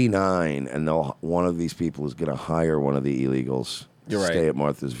 49, and one of these people is going to hire one of the illegals to You're right. stay at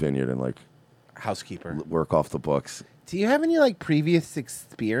Martha's Vineyard and like housekeeper work off the books. Do you have any like previous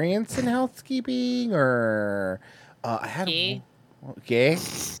experience in housekeeping or I had okay?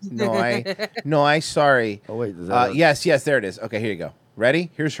 No, I sorry. Oh wait, is that yes, there it is. Okay, here you go.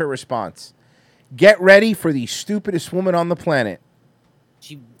 Ready? Here's her response. Get ready for the stupidest woman on the planet.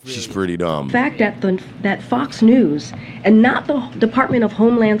 She's pretty dumb. Fact that Fox News and not the Department of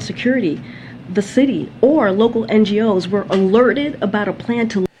Homeland Security, the city or local NGOs were alerted about a plan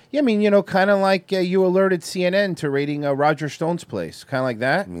to. Yeah, I mean, kind of like you alerted CNN to raiding Roger Stone's place, kind of like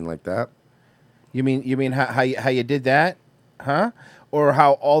that. You mean like that? You mean how you did that, huh? Or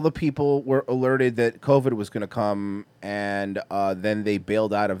how all the people were alerted that COVID was going to come, and then they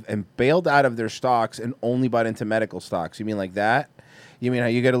bailed out of their stocks and only bought into medical stocks. You mean like that? You mean how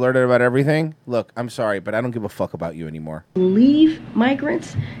you get alerted about everything? Look, I'm sorry, but I don't give a fuck about you anymore. Leave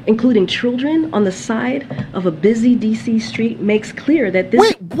migrants, including children, on the side of a busy D.C. street makes clear that this.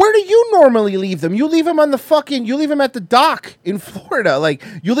 Wait, where do you normally leave them? You leave them at the dock in Florida. Like,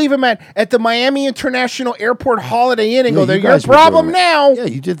 you leave them at the Miami International Airport Holiday Inn and go, they're your problem now. Yeah,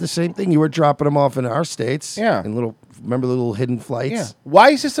 you did the same thing. You were dropping them off in our states. Yeah. And remember the little hidden flights? Yeah. Why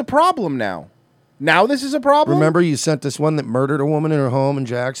is this a problem now? Now this is a problem? Remember you sent this one that murdered a woman in her home in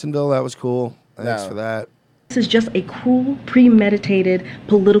Jacksonville? That was cool. Thanks for that. This is just a cruel, premeditated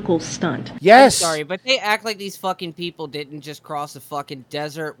political stunt. Yes. I'm sorry, but they act like these fucking people didn't just cross a fucking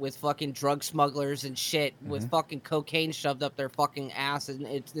desert with fucking drug smugglers and shit with fucking cocaine shoved up their fucking ass and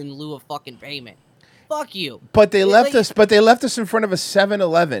it's in lieu of fucking payment. Fuck you. But they left us. But they left us in front of a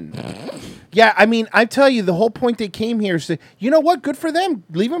 7-Eleven. Yeah, I mean, I tell you, the whole point they came here is to, you know what? Good for them.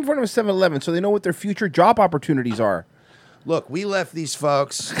 Leave them in front of a 7-Eleven so they know what their future job opportunities are. Look, we left these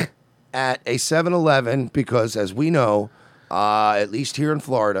folks at a 7-Eleven because, as we know, at least here in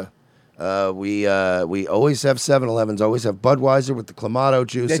Florida, we always have 7-Elevens, always have Budweiser with the Clamato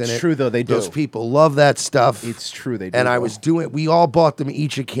juice in it. That's true, though. They do. Those people love that stuff. It's true. They do. And we all bought them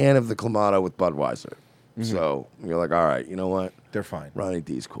each a can of the Clamato with Budweiser. So you're like, all right, you know what? They're fine. Ronnie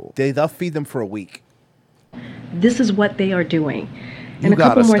D's cool. They'll feed them for a week. This is what they are doing. And You a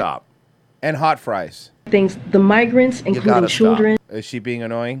couple gotta more stop. And hot fries. things. The migrants, including children. Is she being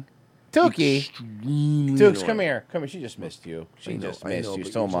annoying? Tookie. Tooks, come here. Come here. She just missed you. She just missed you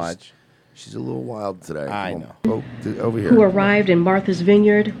so much. She's a little wild today. I know. Oh, over here. Who arrived in Martha's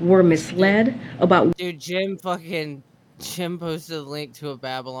Vineyard were misled about. Dude, Jim posted a link to a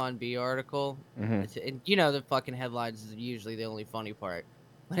Babylon Bee article. And you know the fucking headlines is usually the only funny part.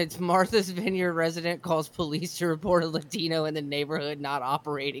 But it's Martha's Vineyard resident calls police to report a Latino in the neighborhood not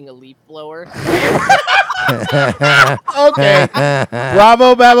operating a leaf blower. Okay.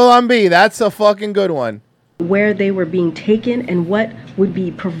 Bravo, Babylon Bee. That's a fucking good one. Where they were being taken and what would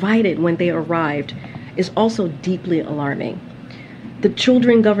be provided when they arrived is also deeply alarming. The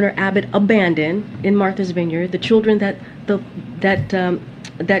children Governor Abbott abandoned in Martha's Vineyard, the children that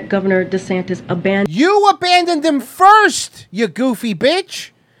Governor DeSantis abandoned. You abandoned them first, you goofy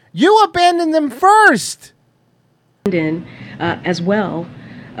bitch. You abandoned them first. As well,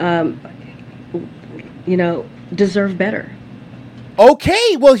 deserve better.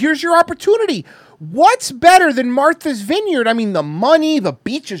 Okay, well, here's your opportunity. What's better than Martha's Vineyard? I mean, the money, the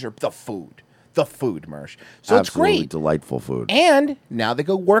beaches, or the food. The food, Mersh. So Absolutely it's great. Delightful food. And now they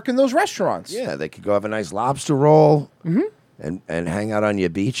go work in those restaurants. Yeah, they could go have a nice lobster roll and hang out on your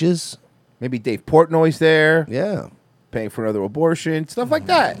beaches. Maybe Dave Portnoy's there. Yeah. Paying for another abortion. Stuff like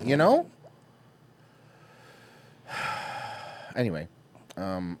that, you know? Anyway.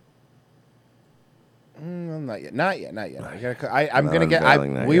 Not yet. I'm gonna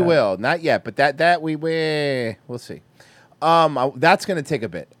get. We will. Not yet, but that we will. We'll see. That's gonna take a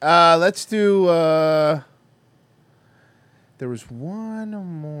bit. Let's do. There was one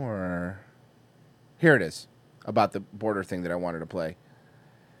more. Here it is about the border thing that I wanted to play.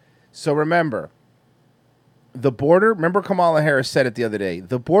 So remember, the border. Remember, Kamala Harris said it the other day.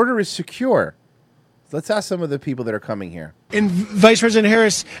 The border is secure. Let's ask some of the people that are coming here. And Vice President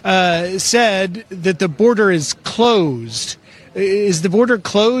Harris said that the border is closed. Is the border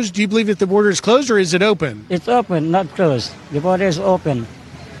closed? Do you believe that the border is closed, or is it open? It's open, not closed. The border is open.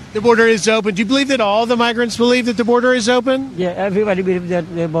 The border is open. Do you believe that all the migrants believe that the border is open? Yeah, everybody believes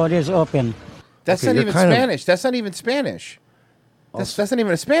that the border is open. That's not even Spanish. That's not even Spanish. That's not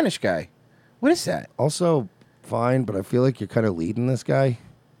even a Spanish guy. What is that? Also, fine, but I feel like you're kind of leading this guy.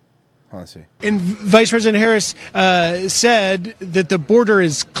 Let's see. And Vice President Harris said that the border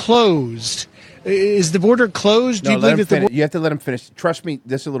is closed. Is the border closed? Do you believe that you have to let him finish. Trust me,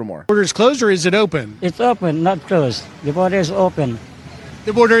 this a little more. Border is closed, or is it open? It's open, not closed. The border is open.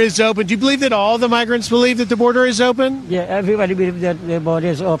 The border is open. Do you believe that all the migrants believe that the border is open? Yeah, everybody believes that the border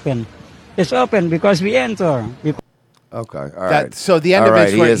is open. It's open because we enter. Okay, all right. So the end All of right,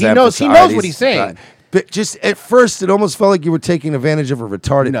 it's where he knows what he's saying. But just at first, it almost felt like you were taking advantage of a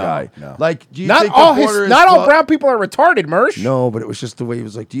retarded guy. No. Like, do you Not think all the border is not all brown people are retarded, Mersh. No, but it was just the way he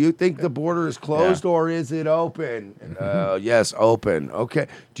was like, do you think the border is closed or is it open? Yes, open. Okay.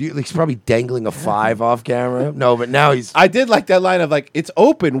 He's probably dangling a 5 off camera. No, but now he's... I did like that line of like, it's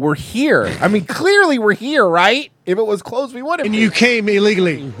open, we're here. I mean, clearly we're here, right? If it was closed, we wouldn't. And you came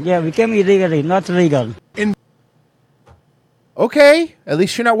illegally. Yeah, we came illegally, not legal. Okay, at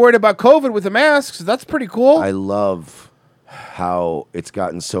least you're not worried about COVID with the masks. That's pretty cool. I love how it's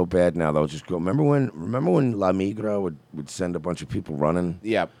gotten so bad now. They'll just go. Remember when La Migra would send a bunch of people running?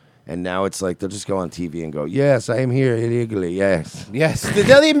 Yeah. And now it's like they'll just go on TV and go, "Yes, I am here illegally. Yes, yes."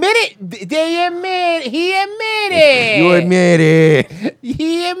 They'll admit it. They admit. He admitted. You admit it.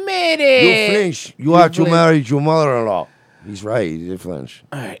 He admitted. You flinch. You have to marry your mother-in-law. He's right. He did flinch.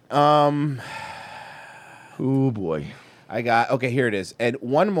 All right. Oh boy. Okay, here it is. And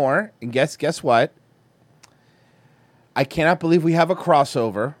one more, and guess what? I cannot believe we have a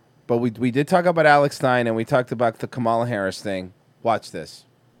crossover, but we did talk about Alex Stein and we talked about the Kamala Harris thing. Watch this.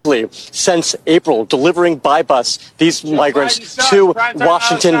 Since April, delivering by bus these migrants to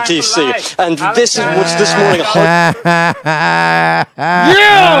Washington, D.C. And this is what's this morning.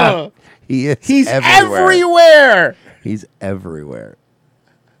 Yeah! He's everywhere. He's everywhere.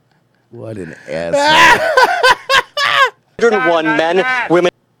 What an asshole. 101 men, women,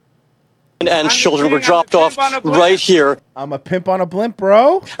 and children were dropped off right here. I'm a pimp on a blimp,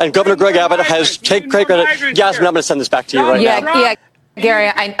 bro. And Governor Greg Abbott has taken credit. Yasmin, I'm going to send this back to you right now. Yeah, Gary,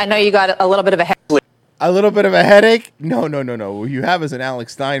 I know you got a little bit of a headache. A little bit of a headache? No. What you have is an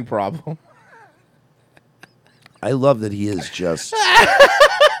Alex Stein problem. I love that he is just...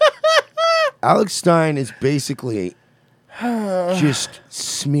 Alex Stein is basically just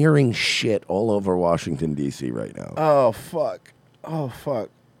smearing shit all over Washington, D.C. right now. Oh, fuck.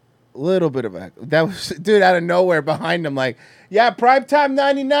 Little bit of a... That was... Dude, out of nowhere behind him, like, yeah, Primetime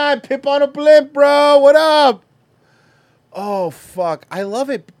 99, Pip on a blimp, bro. What up? Oh, fuck. I love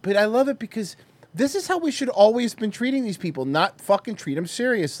it. But I love it because this is how we should always been treating these people, not fucking treat them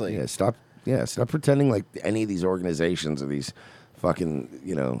seriously. Stop pretending like any of these organizations or these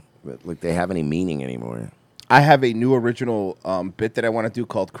fucking, like they have any meaning anymore. I have a new original bit that I want to do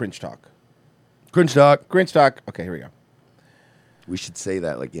called Cringe Talk. Cringe Talk. Okay, here we go. We should say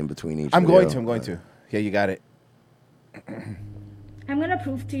that like in between each I'm video. going to. Yeah, you got it. I'm going to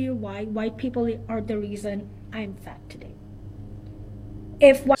prove to you why white people are the reason I'm fat today.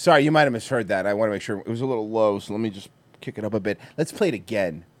 Sorry, you might have misheard that. I want to make sure. It was a little low, so let me just kick it up a bit. Let's play it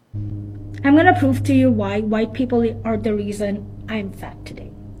again. I'm going to prove to you why white people are the reason I'm fat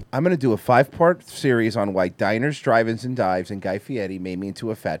today. I'm going to do a 5-part series on why diners, drive-ins, and dives and Guy Fieri made me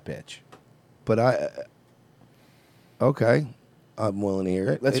into a fat bitch. But okay. I'm willing to hear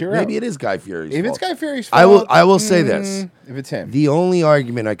it. Let's hear it. Maybe it is Guy Fieri's fault. If it's Guy Fieri's fault. I will say this. If it's him. The only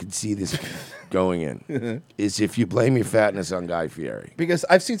argument I could see this going in is if you blame your fatness on Guy Fieri. Because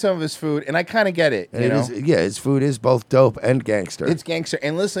I've seen some of his food, and I kind of get it. And his food is both dope and gangster. It's gangster.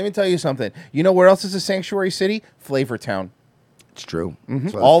 And listen, let me tell you something. You know where else is a sanctuary city? Flavortown. It's true. Mm-hmm.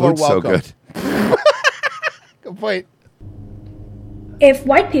 That's why All the are food's so welcome. good. Good point. If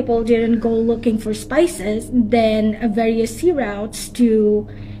white people didn't go looking for spices, then various sea routes to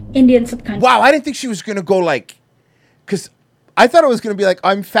Indian subcontinent. Wow, I didn't think she was going to go because I thought it was going to be like,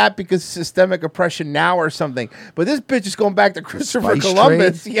 I'm fat because systemic oppression now or something. But this bitch is going back to Christopher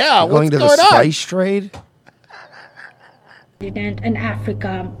Columbus. Trade? Yeah, Going to the spice trade? And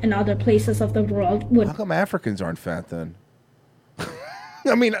Africa and other places of the world would How come Africans aren't fat then?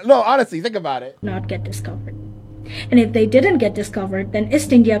 I mean, no, honestly, think about it. Not get discovered. And if they didn't get discovered, then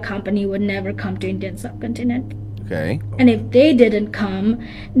East India Company would never come to Indian subcontinent. Okay. And if they didn't come,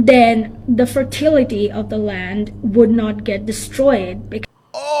 then the fertility of the land would not get destroyed.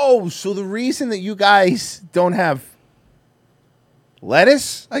 So the reason that you guys don't have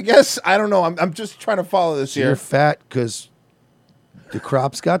lettuce, I guess? I don't know. I'm just trying to follow this here. You're fat because the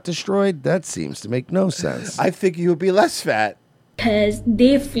crops got destroyed? That seems to make no sense. I think you would be less fat. Because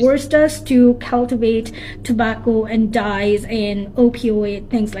they forced us to cultivate tobacco and dyes and opioid,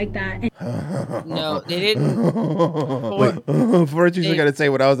 things like that. No, they didn't. Wait, first you're going to say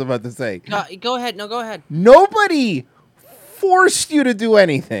what I was about to say. Go ahead. No, go ahead. Nobody forced you to do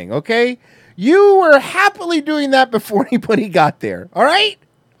anything, okay? You were happily doing that before anybody got there, all right?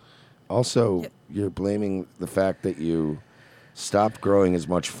 Also, you're blaming the fact that you stopped growing as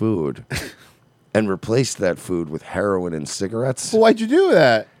much food and replaced that food with heroin and cigarettes. Well, why'd you do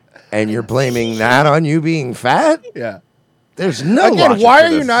that? And you're blaming that on you being fat? Yeah. There's no Again, logic why to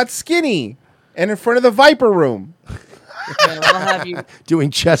are you this. not skinny and in front of the Viper Room? I'll have you.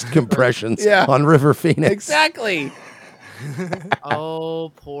 Doing chest compressions Yeah. on River Phoenix. Exactly.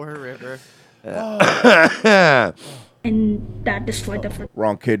 Oh, poor River. And that destroyed the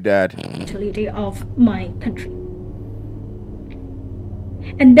Wrong kid, Dad. fertility of my country.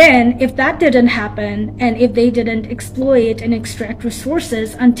 And then, if that didn't happen, and if they didn't exploit and extract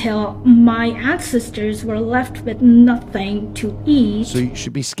resources until my ancestors were left with nothing to eat, So you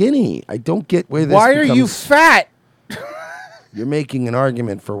should be skinny. I don't get where this Why are you becomes- fat? You're making an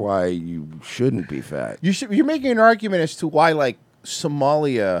argument for why you shouldn't be fat. You're making an argument as to why, like,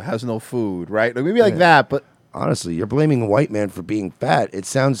 Somalia has no food, right? Like, maybe like that, but Honestly, you're blaming a white man for being fat. It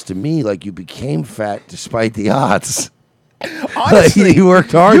sounds to me like you became fat despite the odds. honestly, Like, you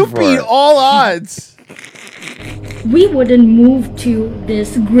worked hard You for beat it. all odds. we wouldn't move to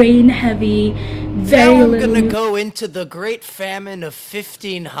this grain-heavy, very Now I'm little. gonna go into the Great Famine of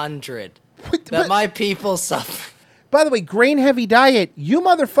 1500 that my people suffered. By the way, grain-heavy diet, you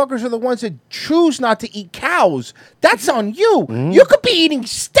motherfuckers are the ones that choose not to eat cows. That's on you. You could be eating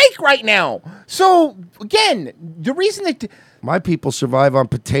steak right now. So, again, the reason that... My people survive on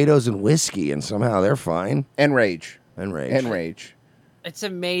potatoes and whiskey, and somehow they're fine. And rage. And rage. And rage. It's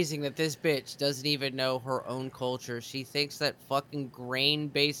amazing that this bitch doesn't even know her own culture. She thinks that fucking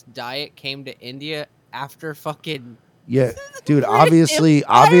grain-based diet came to India after fucking... Yeah, dude. Obviously,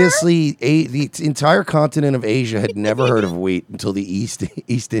 the entire continent of Asia had never heard of wheat until the East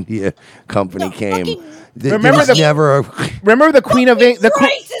India Company came. Remember remember the Queen of England?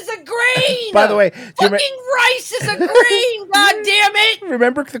 Rice is a grain! By the way, fucking rice is a grain! God damn it!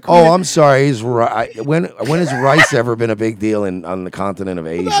 Remember the Queen Oh, I'm sorry. When has rice ever been a big deal on the continent of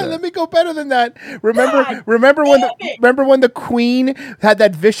Asia? Hold on, let me go better than that. Remember when the Queen had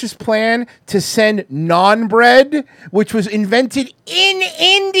that vicious plan to send naan bread, which was invented in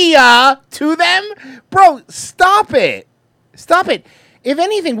India, to them? Bro, stop it. Stop it. If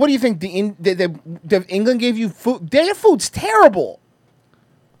anything, what do you think? The England gave you food? Their food's terrible.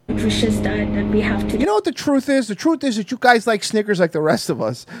 Nutritious diet that we have to. You know what the truth is? The truth is that you guys like Snickers like the rest of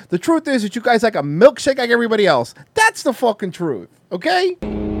us. The truth is that you guys like a milkshake like everybody else. That's the fucking truth, okay?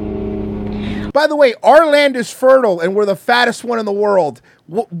 By the way, our land is fertile and we're the fattest one in the world.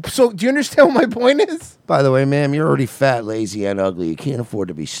 So do you understand what my point is? By the way, ma'am, you're already fat, lazy, and ugly. You can't afford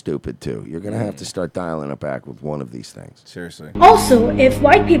to be stupid, too. You're going to have to start dialing it back with one of these things. Seriously. Also, if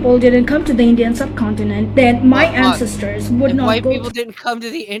white people didn't come to the Indian subcontinent, then my ancestors would If not white go. people didn't come to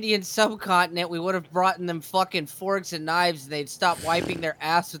the Indian subcontinent, we would have brought in them fucking forks and knives, and they'd stop wiping their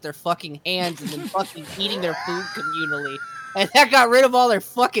ass with their fucking hands and then fucking eating their food communally. And that got rid of all their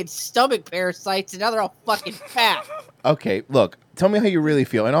fucking stomach parasites, and now they're all fucking fat. Okay, look, tell me how you really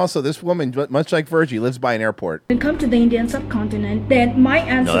feel. And also, this woman, much like Virgie, lives by an airport. Didn't come to the Indian subcontinent, then my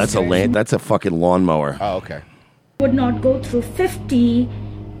No, ancestors that's a fucking lawnmower. Oh, okay. would not go through 50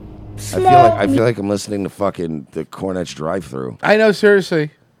 small, I feel like I'm listening to fucking the Cornet's drive-through. I know,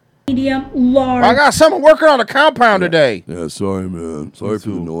 seriously. medium, large. I got someone working on a compound today. Yeah, sorry, man. Sorry for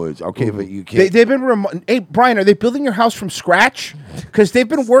the noise. Okay, but you can't. They've been. Hey, Brian, are they building your house from scratch? Because they've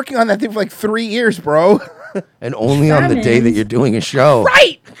been working on that thing for like 3 years, bro. And only on the day that you're doing a show.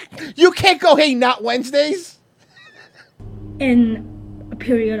 Right! You can't go, hey, not Wednesdays. In a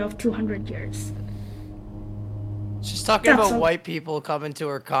period of 200 years. She's talking That's about a- white people coming to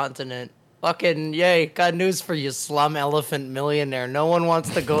her continent. Fucking yay, got news for you, slum elephant millionaire. No one wants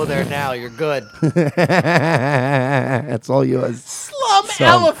to go there now. You're good. That's all yours. Slum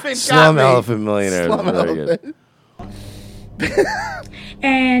elephant got Slum me. elephant millionaire. Slum Very elephant. good.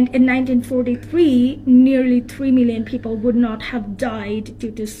 And in 1943, nearly 3 million people would not have died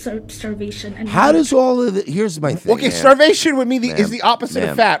due to starvation. And How does all of the... Here's my thing. Okay, ma'am. starvation would mean is Ma'am, the opposite ma'am,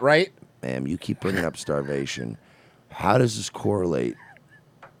 of fat, right? Ma'am, you keep bringing up starvation. How does this correlate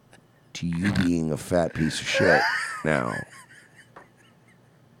to you being a fat piece of shit now?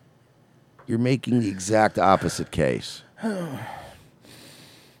 You're making the exact opposite case.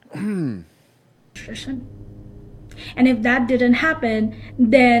 nutrition. And if that didn't happen,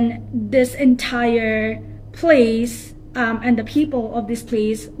 then this entire place and the people of this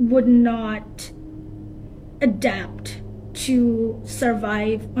place would not adapt to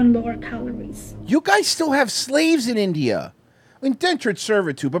survive on lower calories. You guys still have slaves in India. Indentured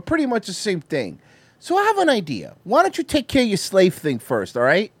servitude, but pretty much the same thing. So I have an idea. Why don't you take care of your slave thing first, all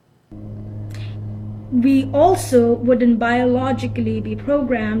right? We also wouldn't biologically be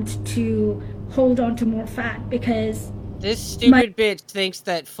programmed to hold on to more fat because This stupid bitch thinks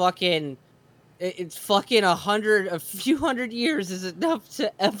that fucking it's fucking a few hundred years is enough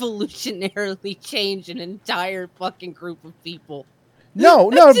to evolutionarily change an entire fucking group of people.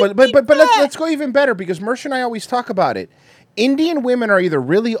 No, but let's go even better because Mersh and I always talk about it. Indian women are either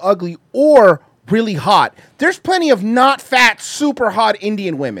really ugly or really hot. There's plenty of not fat, super hot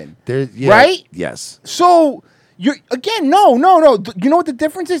Indian women, right? Yes. So you're again, no. You know what the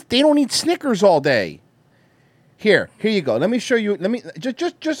difference is? They don't eat Snickers all day. Here you go. Let me show you. Let me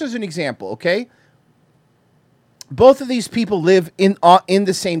just as an example, okay? Both of these people live in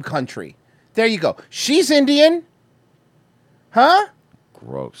the same country. There you go. She's Indian, huh?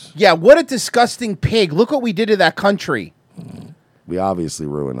 Gross. Yeah. What a disgusting pig! Look what we did to that country. We obviously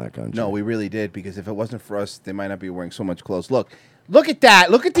ruined that country. No, we really did because if it wasn't for us, they might not be wearing so much clothes. Look at that.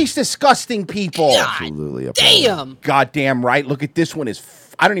 Look at these disgusting people. Absolutely. Damn. Goddamn right. Look at this one.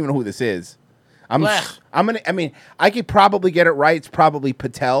 I don't even know who this is. I could probably get it right. It's probably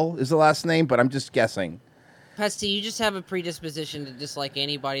Patel is the last name, but I'm just guessing. Pesty, you just have a predisposition to dislike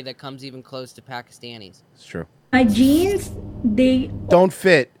anybody that comes even close to Pakistanis. It's true. my jeans, they Don't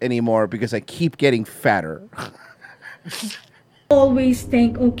fit anymore because I keep getting fatter. always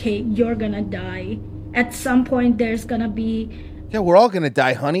think, okay, you're gonna die. At some point, there's gonna be Yeah, we're all gonna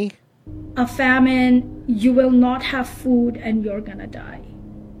die, honey. a famine, you will not have food, and you're gonna die.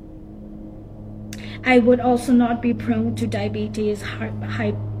 I would also not be prone to diabetes,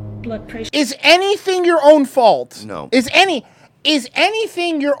 high blood pressure. Is anything your own fault? No. Is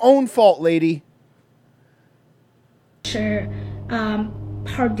anything your own fault, lady?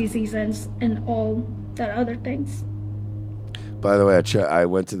 Heart disease and all that other things. By the way, I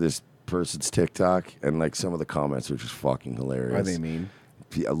went to this person's TikTok, and like some of the comments were just fucking hilarious. What do they mean?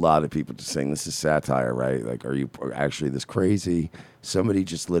 A lot of people just saying this is satire, right? Like, are you actually this crazy? Somebody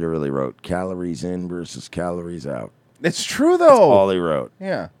just literally wrote calories in versus calories out. It's true though. That's all he wrote.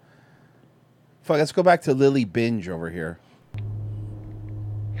 Yeah. Fuck, let's go back to Lily Binge over here.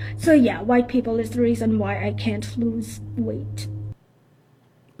 So yeah, white people is the reason why I can't lose weight.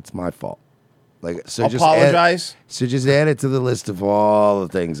 It's my fault. Like, so Apologize? Just add it to the list of all the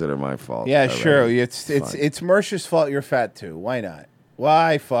things that are my fault. Yeah, All sure. right. It's Fine. Mercer's fault you're fat too. Why not?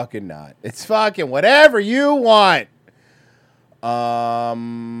 Why fucking not? It's fucking whatever you want.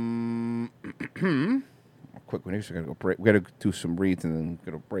 Quick, we're gonna go break. We gotta do some reads and then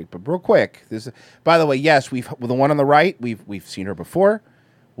go to break. But real quick, by the way, yes, the one on the right, we've seen her before.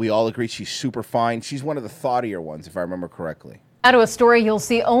 We all agree she's super fine. She's one of the thoughtier ones, if I remember correctly. Now to a story you'll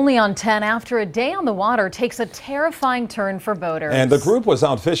see only on 10 after a day on the water takes a terrifying turn for boaters. And the group was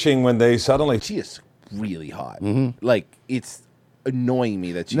out fishing when they suddenly... She is really hot. Like, it's annoying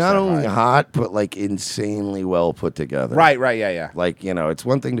me that she's Not that only hot. hot, but like insanely well put together. Right, yeah. Like, you know, it's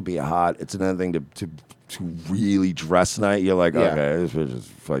one thing to be hot. It's another thing to really dress night. You're like, Yeah. okay, this bitch is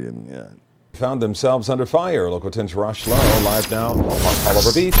fucking, yeah. found themselves under fire. Local 10's Rush Lowe live now on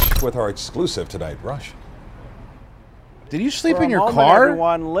Oliver Beach with our exclusive tonight. Rush. Did you sleep For in a your moment, car?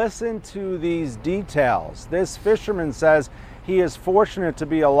 Everyone, listen to these details. This fisherman says he is fortunate to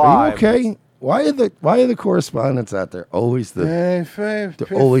be alive. Are you okay? Why are the correspondents out there always they're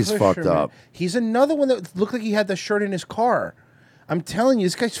always fucked Fisherman. up? He's another one that looked like he had the shirt in his car. I'm telling you,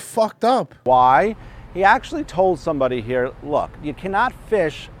 this guy's fucked up. Why? He actually told somebody here, look, you cannot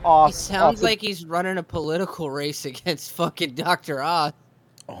fish off. He sounds off the- like he's running a political race against fucking Dr. Oz.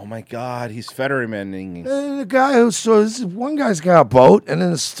 Oh my God, he's Fettermaning. The guy one guy's got a boat, and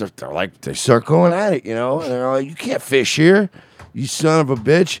then they start going at it, you know, and they're like, you can't fish here, you son of a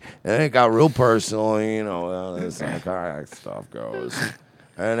bitch, and then it got real personal, you know, well, this like, all right, stuff goes.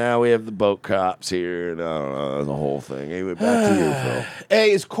 And now we have the boat cops here, and I don't know, the whole thing. Anyway, back to you, Phil.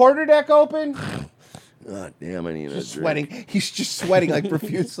 Hey, is quarterdeck open? God damn, I need a Just drink. sweating. He's just sweating like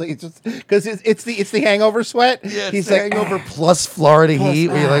profusely. It's just because it's the hangover sweat. Yeah, he's it's hangover plus Florida heat.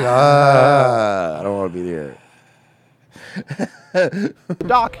 Where you're like, I don't want to be there.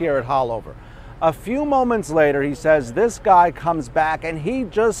 dock here at Hollover. A few moments later, he says this guy comes back and he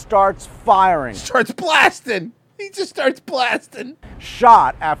just starts firing. Starts blasting. He just starts blasting.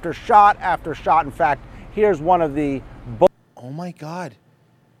 Shot after shot after shot. In fact, here's one of the Oh my God,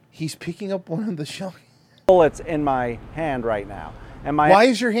 he's picking up one of the shells. bullets in my hand right now. And Why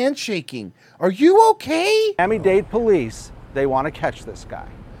is your hand shaking? Are you okay? Miami-Dade police, they want to catch this guy.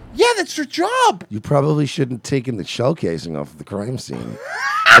 Yeah, that's your job. You probably shouldn't have taken the shell casing off of the crime scene.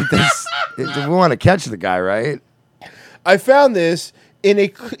 We want to catch the guy, right? I found this in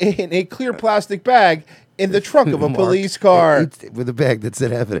a clear plastic bag in the trunk of a police car. With a bag that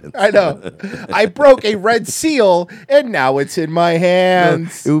said evidence. I know. I broke a red seal, and now it's in my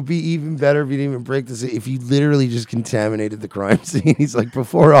hands. No, it would be even better if you didn't even break the seal. If you literally just contaminated the crime scene. He's like,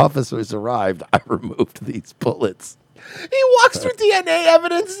 before officers arrived, I removed these bullets. He walks through DNA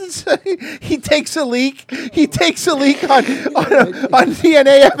evidence. And he takes a leak. He takes a leak on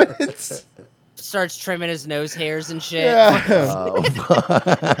DNA evidence. Starts trimming his nose hairs and shit. Yeah.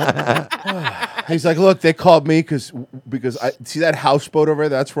 He's like, look, they called me because I see that houseboat over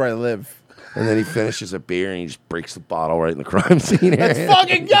there. That's where I live. And then he finishes a beer and he just breaks the bottle right in the crime scene. Let's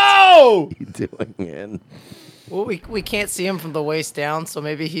fucking go! What are you doing, man? Well, we can't see him from the waist down, so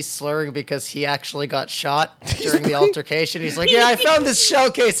maybe he's slurring because he actually got shot during the altercation. He's like, yeah, I found this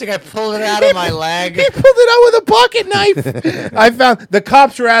shell casing. I pulled it out of my leg. He pulled it out with a pocket knife. I found the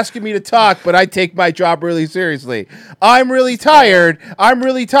cops were asking me to talk, but I take my job really seriously. I'm really tired.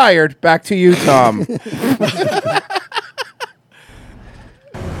 Back to you, Tom.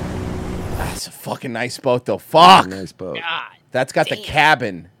 That's a fucking nice boat, though. Fuck. Nice boat. God. That's got the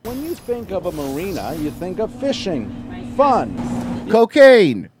cabin. When you think of a marina, you think of fishing, fun,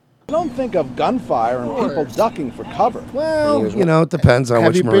 cocaine. You don't think of gunfire and people ducking for cover. Well, you know, it depends on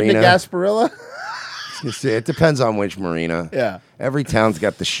Have which you marina. been to Gasparilla? It depends on which marina. Yeah. Every town's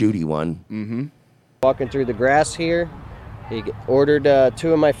got the shooty one. Mm-hmm. Walking through the grass here, he ordered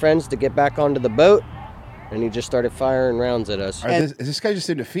 2 of my friends to get back onto the boat, and he just started firing rounds at us. Is this guy just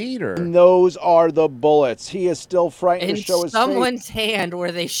in defeat, or? And those are the bullets. He is still frightened In to show his someone's hand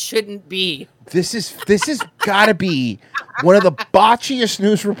where they shouldn't be. This is gotta be one of the botchiest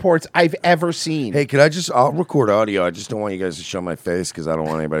news reports I've ever seen. Hey, I'll record audio. I just don't want you guys to show my face because I don't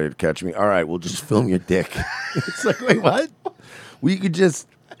want anybody to catch me. All right, we'll just film your dick. It's like, wait, what? Well, you could just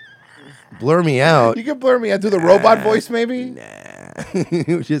blur me out. You can blur me out. Do the robot voice, maybe?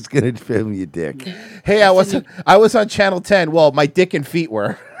 We're just gonna film your dick. Hey, I was on Channel 10. Well, my dick and feet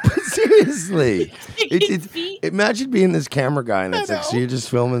were. Seriously. Imagine being this camera guy and it's like, so you're just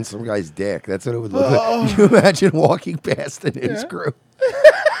filming some guy's dick. That's what it would look like. You imagine walking past the news crew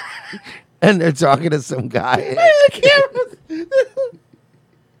and they're talking to some guy.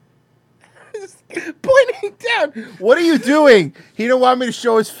 Pointing down. What are you doing? He didn't want me to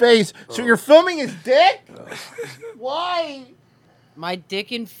show his face. So you're filming his dick? Why? My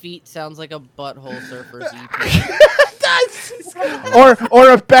dick and feet sounds like a butthole surfer's EP.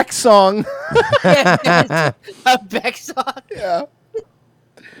 or a Beck song. A Beck song. Yeah.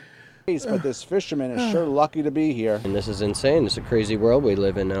 But this fisherman is sure lucky to be here. And this is insane. It's a crazy world we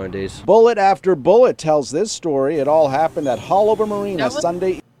live in nowadays. Bullet after bullet tells this story. It all happened at Hollover Marina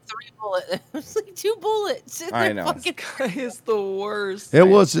Sunday. 3 bullets. It was like 2 bullets. I know. Fucking guy is the worst. It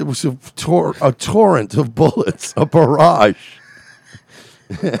was a torrent of bullets, a barrage.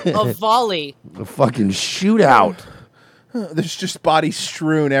 A volley. A fucking shootout. There's just bodies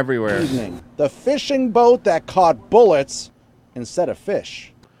strewn everywhere. Evening. The fishing boat that caught bullets instead of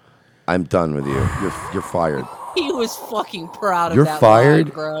fish. I'm done with you. You're fired. He was fucking proud of You're that fired.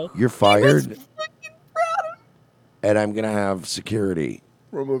 line, bro. You're fired. And I'm gonna have security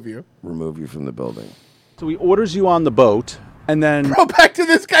remove you from the building. So he orders you on the boat, and then Go back to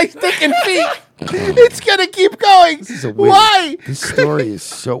this guy's dick and feet. It's gonna keep going. Why? This story is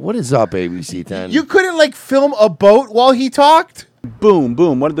so. What is up, ABC 10? You couldn't film a boat while he talked? Boom,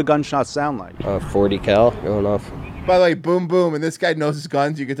 boom. What did the gunshots sound like? 40 cal going off. By the way, boom, boom, and this guy knows his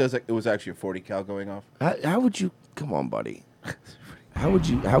guns. You get those like it was actually a 40 cal going off. How would you? Come on, buddy. How would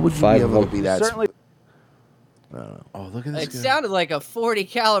you be 5 of able to them. be that? Certainly. Oh, look at this It guy. sounded like a 40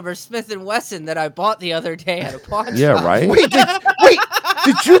 caliber Smith & Wesson that I bought the other day at a pawn shop. Yeah, right. Wait,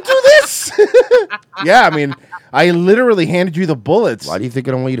 did you do this? Yeah, I mean, I literally handed you the bullets. Why do you think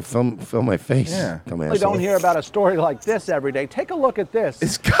I don't want you to film my face? Yeah. We don't hear about a story like this every day. Take a look at this.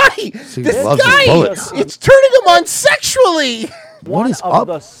 This guy, he this loves his guy, bullets. it's turning him on sexually. One is of up?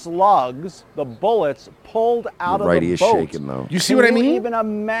 the slugs, the bullets pulled out You're of right, the he is boat. shaking, though. You see what I mean? Can you even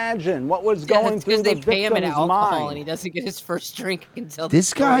imagine what was Yeah, going it's through because the they pay him in victim's alcohol mind? and he doesn't get his first drink until the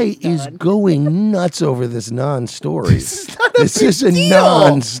This guy story's is done. going nuts over this non-story. This is a deal.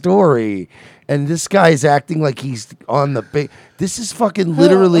 non-story, and this guy is acting like he's on the big. This is fucking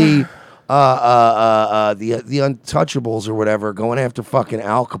literally the Untouchables or whatever going after fucking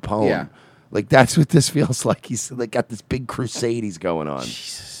Al Capone. Yeah. Like that's what this feels like. He's like got this big crusade he's going on.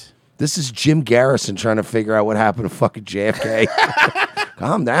 Jesus. This is Jim Garrison trying to figure out what happened to fucking JFK.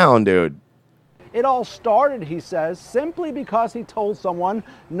 Calm down, dude. It all started, he says, simply because he told someone,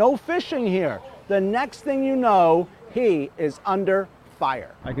 no fishing here. The next thing you know, he is under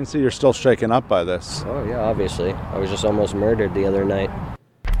fire. I can see you're still shaken up by this. Oh yeah, obviously. I was just almost murdered the other night.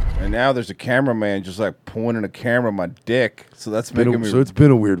 And now there's a cameraman just like pointing a camera at my dick. So that's making me. So it's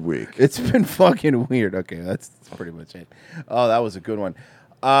been a weird week. It's been fucking weird. Okay, that's pretty much it. Oh, that was a good one.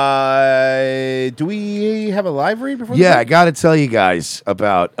 Do we have a live read before? Yeah, I got to tell you guys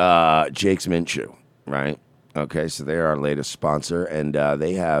about Jake's Mint Chew, right? Okay, so they're our latest sponsor, and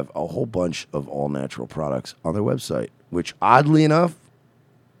they have a whole bunch of all-natural products on their website, which, oddly enough,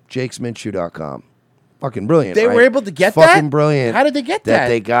 jakesmintchew.com. Fucking brilliant, They right? were able to get Fucking that? brilliant. How did they get that?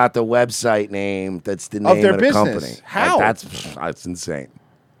 They got the website name that's the name Of their the business. company. How? Like, that's insane.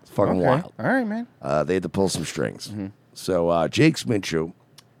 It's fucking Okay. wild. All right, man. They had to pull some strings. So Jake's Mint Chew,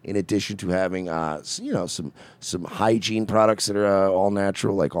 in addition to having some hygiene products that are all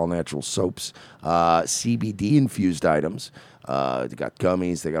natural, like all natural soaps, CBD infused items. They got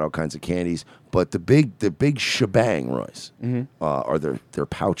gummies, they got all kinds of candies. But the big shebang, Royce, are their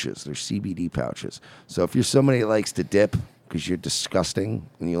pouches, their CBD pouches. So if you're somebody that likes to dip because you're disgusting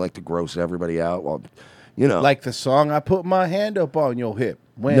and you like to gross everybody out, well, Like the song, I put my hand up on your hip.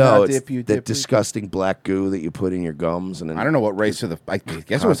 When no, I it's dip, you that dip. disgusting black goo that you put in your gums. And then I don't know what race of the. I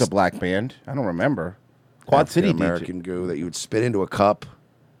guess it was a black band. I don't remember. Quad City American goo that you would spit into a cup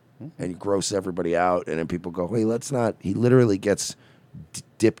and you gross everybody out, and then people go, "Hey, let's not." He literally gets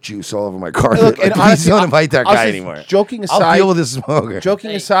dip juice all over my carpet. Look, Like, and please honestly, don't invite that I'll guy say, anymore. Joking aside, I'll deal with this smoker.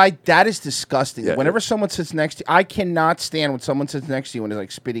 Joking aside, that is disgusting. Yeah. Whenever someone sits next to you, I cannot stand when someone sits next to you and is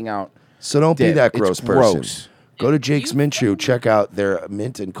like spitting out. So don't be dip. that It's gross person. gross. Go to Jake's Mint Chew. Check out their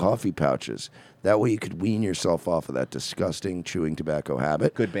mint and coffee pouches. That way you could wean yourself off of that disgusting chewing tobacco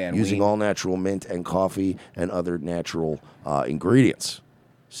habit. Good band, Using wean. all natural mint and coffee and other natural ingredients.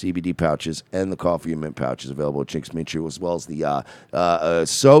 CBD pouches and the coffee and mint pouches available at Jake's Mint Chew, as well as the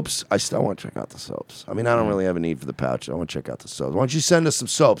soaps. I still want to check out the soaps. I mean, I don't really have a need for the pouch. I want to check out the soaps. Why don't you send us some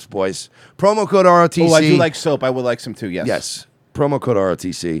soaps, boys? Promo code ROTC. Oh, I do like soap. I would like some too. Yes. Yes. Promo code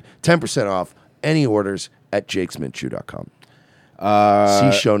ROTC. 10% off any orders at jakesmintchew.com.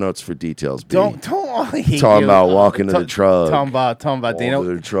 See show notes for details. B. Don't I hate Talking you. about walking to the truck. Talking about Dana. Walking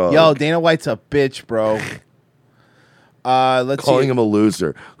to the truck. Yo, Dana White's a bitch, bro. Let's Calling see. him a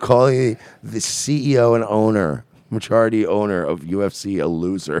loser. Calling the CEO and owner, majority owner of UFC, a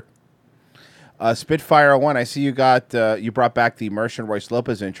loser. Spitfire 01, I see you got you brought back the Merchant Royce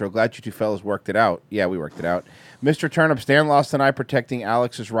Lopez intro. Glad you two fellas worked it out. Yeah, we worked it out. Mr. Turnips, Dan lost an eye protecting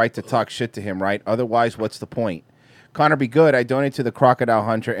Alex's right to talk shit to him, right? Otherwise, what's the point? Connor, be good. I donate to the Crocodile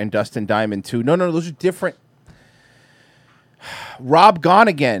Hunter and Dustin Diamond too. No, those are different. Rob gone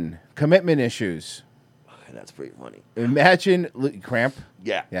again. Commitment issues. That's pretty funny. Imagine cramp.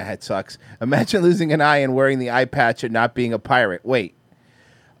 Yeah, it sucks. Imagine losing an eye and wearing the eye patch and not being a pirate. Wait.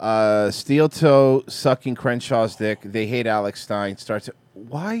 Steel toe sucking Crenshaw's dick. They hate Alex Stein. Starts.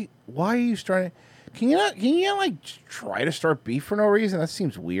 Why are you starting? Can you not like try to start beef for no reason? That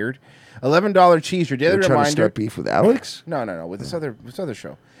seems weird. $11 cheese. Your daily They're trying reminder. to start beef with Alex? No. With this other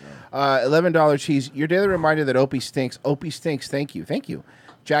show. $11 cheese. Your daily reminder that Opie stinks. Opie stinks. Thank you.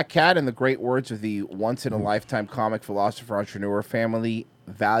 Jack Cat, in the great words of the once-in-a-lifetime comic philosopher, entrepreneur, family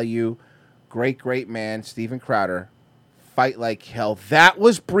value, great man, Steven Crowder, fight like hell. That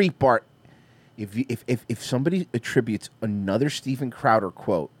was Breitbart. If somebody attributes another Steven Crowder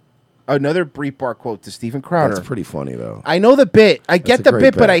quote, another Breitbart quote to Steven Crowder. That's pretty funny, though. I know the bit. I get a the great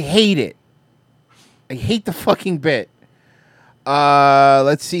bit, but bit. I hate it. I hate the fucking bit.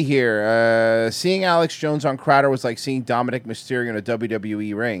 Let's see here. Seeing Alex Jones on Crowder was like seeing Dominic Mysterio in a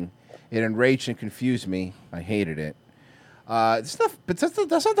WWE ring. It enraged and confused me. I hated it. That's not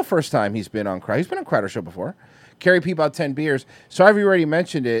the first time he's been on Crowder. He's been on Crowder's show before. Carrie P about 10 beers. Sorry if you already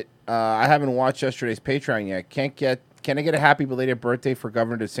mentioned it. I haven't watched yesterday's Patreon yet. Can I get a happy belated birthday for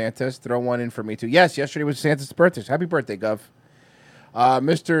Governor DeSantis? Throw one in for me too. Yes, yesterday was DeSantis' birthday. Happy birthday, Gov.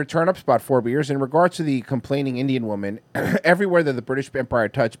 Mr. Turnips bought 4 beers. In regards to the complaining Indian woman, everywhere that the British Empire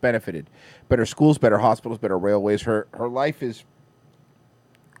touched benefited. Better schools, better hospitals, better railways. Her life is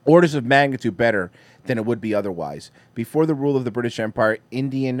orders of magnitude better than it would be otherwise. Before the rule of the British Empire,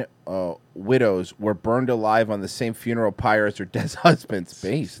 Indian widows were burned alive on the same funeral pyre as their dead husbands.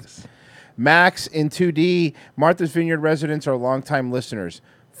 Based. Max in 2D, Martha's Vineyard residents are longtime listeners.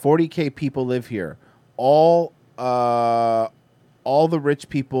 40K people live here. All the rich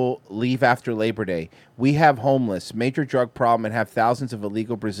people leave after Labor Day. We have homeless, major drug problem, and have thousands of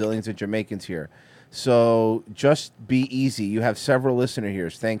illegal Brazilians and Jamaicans here. So just be easy. You have several listener here,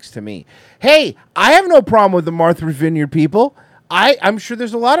 thanks to me. Hey, I have no problem with the Martha's Vineyard people. I'm sure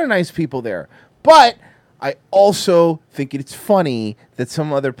there's a lot of nice people there. But I also think it's funny that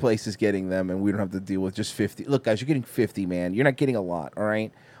some other place is getting them and we don't have to deal with just 50. Look, guys, you're getting 50, man. You're not getting a lot, all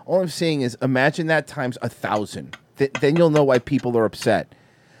right? All I'm saying is imagine that times 1,000. Then you'll know why people are upset.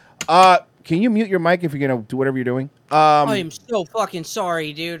 Can you mute your mic if you're going to do whatever you're doing? I am so fucking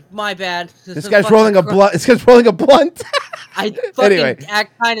sorry, dude. My bad. This guy's rolling a blunt. This guy's rolling a blunt. I fucking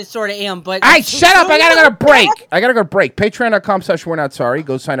act kind of sort of am, but... All right, shut up. I gotta go to break. Patreon.com/we're-not-sorry.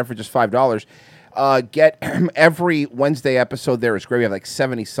 Go sign up for just $5. Get every Wednesday episode there. It's great. We have like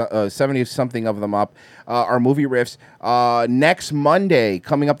 70-something of them up. Our movie riffs. Next Monday,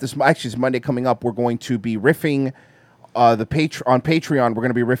 coming up this... Actually, it's Monday coming up. We're going to be riffing... on Patreon, we're going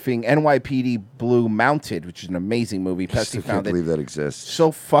to be riffing NYPD Blue Mounted, which is an amazing movie. Pesky I can't believe that exists. So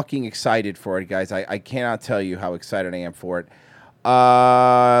fucking excited for it, guys. I cannot tell you how excited I am for it.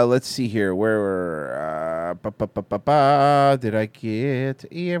 Let's see here. Where did I get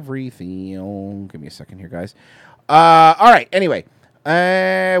everything? Give me a second here, guys. All right. Anyway,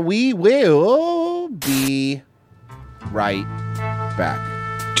 we will be right back.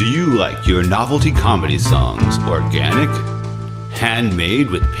 Do you like your novelty comedy songs organic? Handmade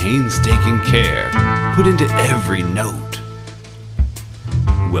with painstaking care, put into every note?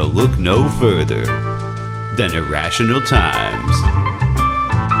 Well, look no further than Irrational Times.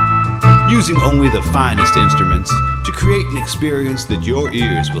 Using only the finest instruments to create an experience that your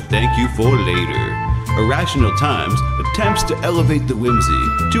ears will thank you for later, Irrational Times attempts to elevate the whimsy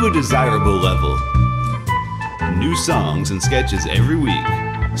to a desirable level. New songs and sketches every week.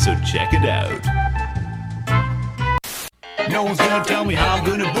 So check it out. No one's gonna tell me how I'm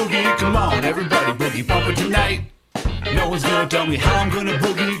gonna boogie. Come on, everybody boogie bumper tonight. No one's gonna tell me how I'm gonna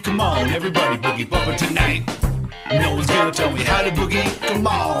boogie. Come on, everybody boogie bumper tonight. No one's gonna tell me how to boogie. Come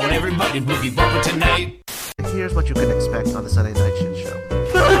on, everybody boogie bumper tonight. Here's what you can expect on the Sunday Night Shit Show.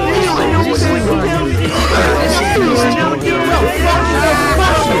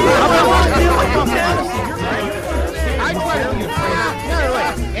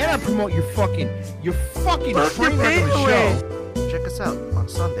 And I promote your fucking train wreck of the show. Check us out on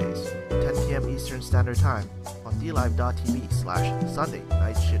Sundays, 10 p.m. Eastern Standard Time on DLive.tv/Sunday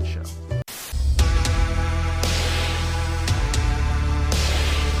Night Shit Show.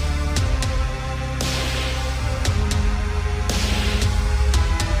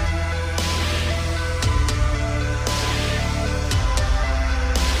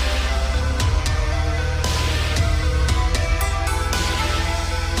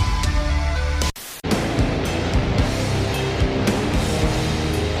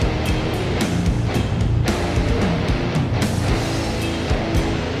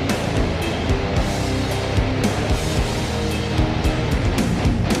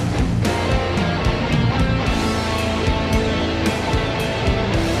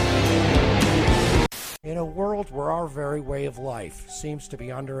 In a world where our very way of life seems to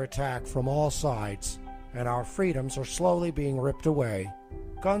be under attack from all sides, and our freedoms are slowly being ripped away,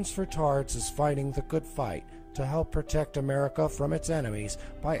 Guns for Tards is fighting the good fight to help protect America from its enemies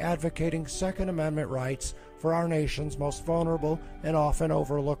by advocating Second Amendment rights for our nation's most vulnerable and often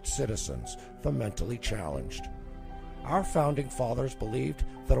overlooked citizens, the mentally challenged. Our founding fathers believed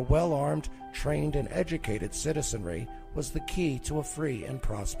that a well-armed, trained, and educated citizenry was the key to a free and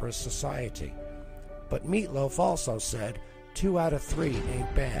prosperous society. But Meatloaf also said 2 out of 3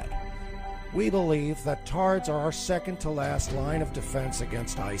 ain't bad. We believe that Tards are our second-to-last line of defense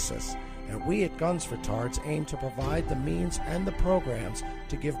against ISIS, and we at Guns for Tards aim to provide the means and the programs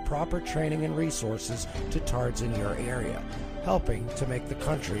to give proper training and resources to Tards in your area, helping to make the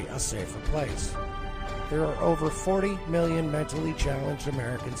country a safer place. There are over 40 million mentally challenged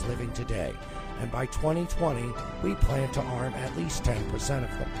Americans living today, and by 2020, we plan to arm at least 10%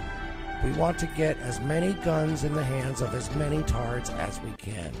 of them. We want to get as many guns in the hands of as many Tards as we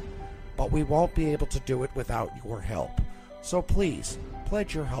can. But we won't be able to do it without your help. So please,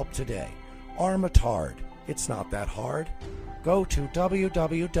 pledge your help today. Arm a Tard. It's not that hard. Go to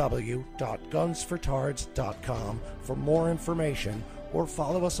www.gunsfortards.com for more information, or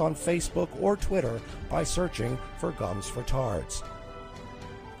follow us on Facebook or Twitter by searching for Guns for Tards.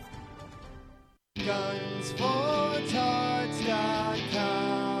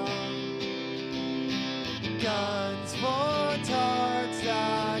 Gunsfortards.com.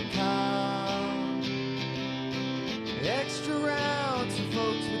 Gunsfortards.com. Extra rounds for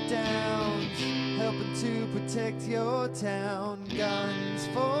folks with downs, helping to protect your town.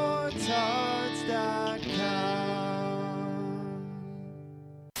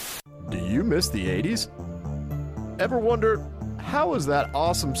 Gunsfortards.com. Do you miss the 80s? Ever wonder, how is that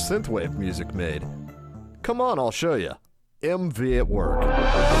awesome synthwave music made? Come on, I'll show you. MV at Work.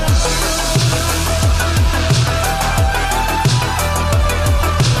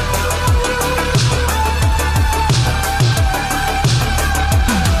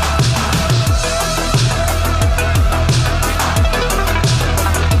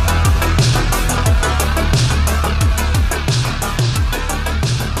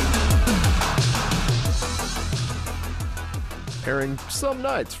 some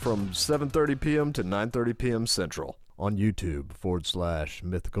nights from 7:30 p.m. to 9:30 p.m. Central on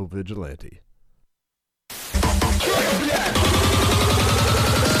YouTube/Mythical Vigilante.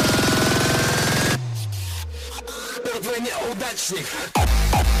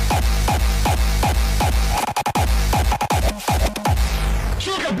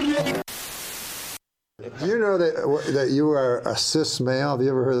 Do you know that you are a cis male? Have you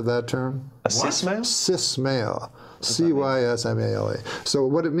ever heard of that term? A cis male? Cis male. CYSMALE. So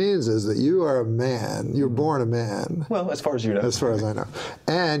what it means is that you are a man. You're born a man. Well, as far as you know. As far as I know.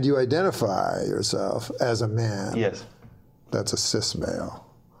 And you identify yourself as a man. Yes. That's a cis male.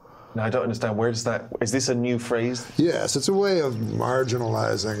 Now, I don't understand. Where does that... Is this a new phrase? Yes, it's a way of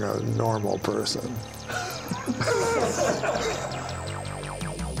marginalizing a normal person.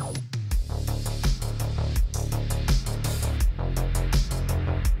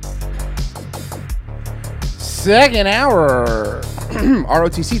 Second hour.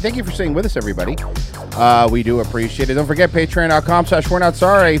 ROTC, thank you for staying with us, everybody. We do appreciate it. Don't forget,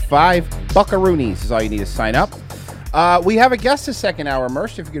 patreon.com/we're-not-sorry. $5 is all you need to sign up. We have a guest this second hour.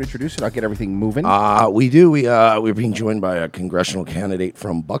 Merce, if you could introduce it, I'll get everything moving. We do. We're being joined by a congressional candidate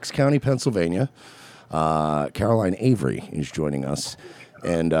from Bucks County, Pennsylvania. Caroline Avery is joining us.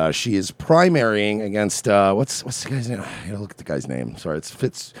 And she is primarying against what's the guy's name? I gotta look at the guy's name. Sorry, it's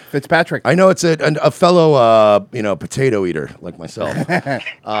Fitzpatrick. I know it's a fellow potato eater like myself,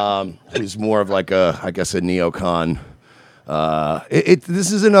 who's more of like a neocon.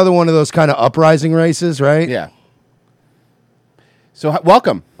 This is another one of those kind of uprising races, right? Yeah. So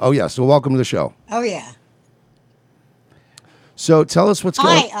welcome. Oh yeah. So welcome to the show. Oh yeah. So tell us what's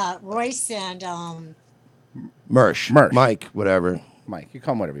going. Hi, Royce and Mersh, Mike, whatever. Mike, you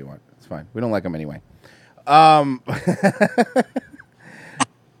call him whatever you want. It's fine. We don't like him anyway.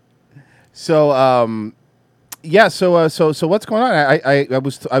 So what's going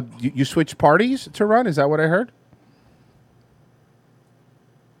on? You switched parties to run? Is that what I heard?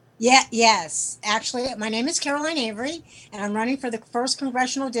 Yeah, yes. Actually, my name is Caroline Avery, and I'm running for the 1st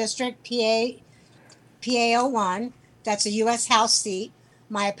Congressional District, PA01. That's a U.S. House seat.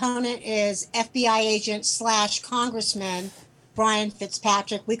 My opponent is FBI agent / Congressman Brian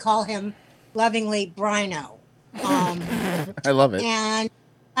Fitzpatrick. We call him lovingly Brino. I love it. And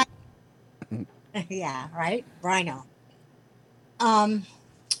yeah, right? Brino.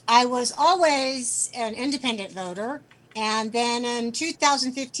 I was always an independent voter. And then in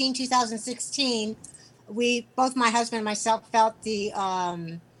 2015, 2016, both my husband and myself felt the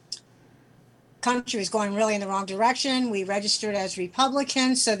country was going really in the wrong direction. We registered as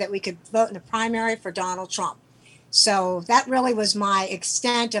Republicans so that we could vote in the primary for Donald Trump. So that really was my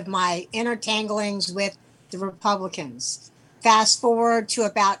extent of my intertanglings with the Republicans. Fast forward to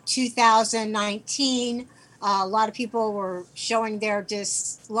about 2019, a lot of people were showing their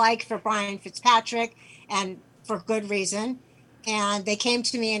dislike for Brian Fitzpatrick, and for good reason. And they came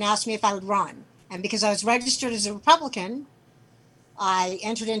to me and asked me if I would run. And because I was registered as a Republican, I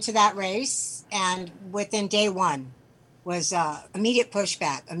entered into that race, and within day one was immediate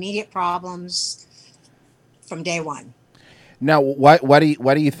pushback, immediate problems from day one. Now, why do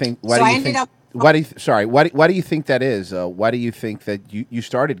you think? Why do you think that is? Why do you think that you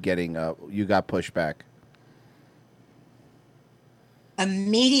started getting you got pushback?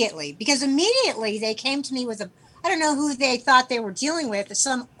 Immediately, because immediately they came to me with I don't know who they thought they were dealing with,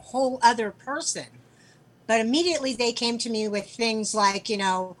 some whole other person. But immediately they came to me with things like,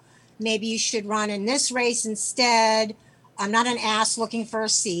 maybe you should run in this race instead. I'm not an ass looking for a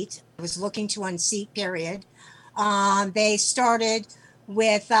seat. I was looking to unseat, period. They started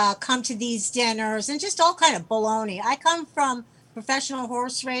with come to these dinners and just all kind of baloney. I come from professional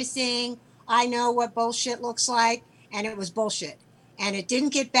horse racing. I know what bullshit looks like, and it was bullshit. And it didn't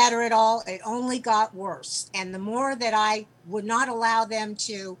get better at all. It only got worse. And the more that I would not allow them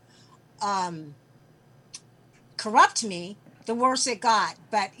to corrupt me, the worse it got.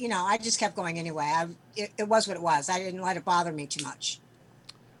 But, I just kept going anyway. It was what it was. I didn't let it bother me too much.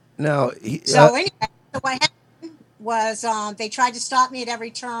 Now, anyway, so what happened was they tried to stop me at every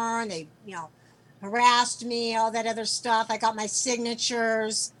turn. They, harassed me, all that other stuff. I got my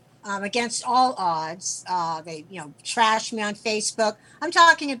signatures. Against all odds. They, trashed me on Facebook. I'm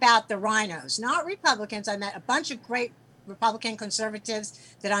talking about the rhinos, not Republicans. I met a bunch of great Republican conservatives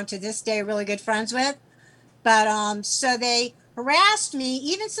that I'm to this day really good friends with. But so they harassed me.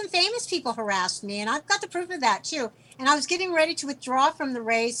 Even some famous people harassed me, and I've got the proof of that too. And I was getting ready to withdraw from the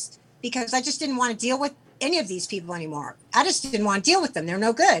race because I just didn't want to deal with any of these people anymore. I just didn't want to deal with them. They're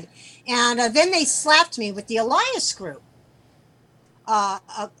no good. And then they slapped me with the Elias group.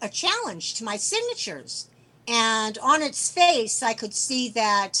 A challenge to my signatures. And on its face, I could see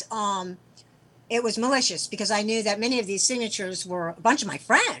that it was malicious because I knew that many of these signatures were a bunch of my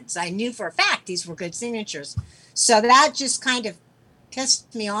friends. I knew for a fact these were good signatures. So that just kind of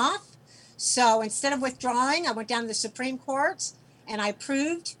pissed me off. So instead of withdrawing, I went down to the Supreme Court and I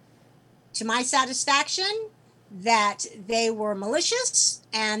proved to my satisfaction that they were malicious.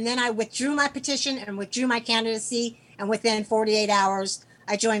 And then I withdrew my petition and withdrew my candidacy. And within 48 hours,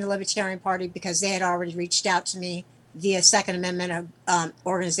 I joined the Libertarian Party because they had already reached out to me via Second Amendment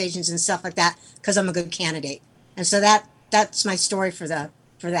organizations and stuff like that because I'm a good candidate. And so that's my story for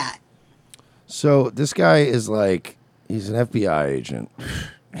that. So this guy is like, he's an FBI agent.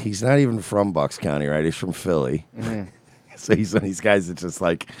 He's not even from Bucks County, right? He's from Philly. Mhm. So he's one of these guys that just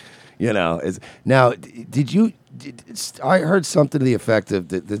like, you know, is now. I heard something to the effect of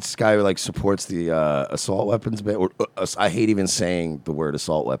that this guy like supports the assault weapons ban. Or I hate even saying the word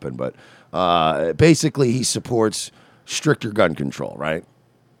assault weapon, but basically he supports stricter gun control, right?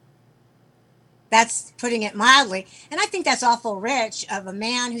 That's putting it mildly. And I think that's awful rich of a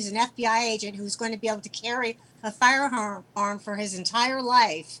man who's an FBI agent who's going to be able to carry a firearm for his entire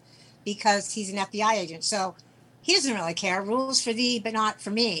life because he's an FBI agent. So he doesn't really care. Rules for thee, but not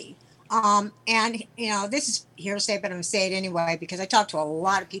for me. And, you know, this is hearsay, but I'm going to say it anyway because I talked to a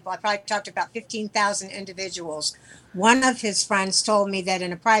lot of people. I probably talked to about 15,000 individuals. One of his friends told me that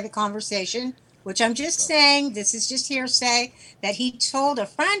in a private conversation, which I'm just saying, this is just hearsay, that he told a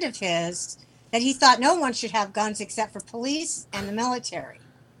friend of his that he thought no one should have guns except for police and the military.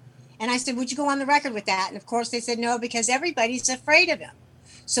 And I said, would you go on the record with that? And of course they said no, because everybody's afraid of him.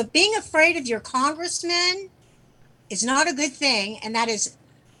 So being afraid of your congressman is not a good thing. And that is,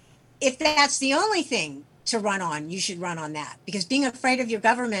 if that's the only thing to run on, you should run on that, because being afraid of your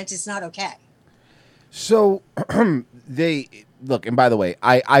government is not okay. So they look, and by the way,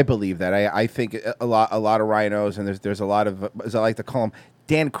 I believe that. I think a lot of rhinos, and there's a lot of, as I like to call them,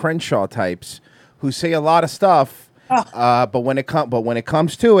 Dan Crenshaw types who say a lot of stuff. But when it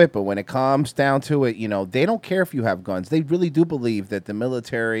comes down to it, you know, they don't care if you have guns. They really do believe that the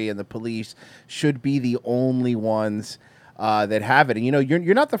military and the police should be the only ones that have it. And you know,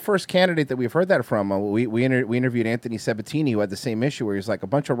 you're not the first candidate that we've heard that from. We interviewed Anthony Sabatini, who had the same issue, where he's like, a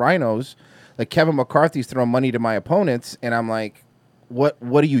bunch of rhinos, like Kevin McCarthy's throwing money to my opponents, and I'm like, what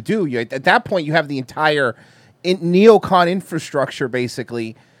do you do? At that point, you have the entire neocon infrastructure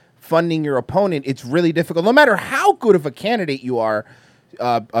basically funding your opponent. It's really difficult, no matter how good of a candidate you are,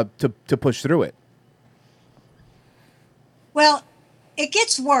 to push through it. Well, it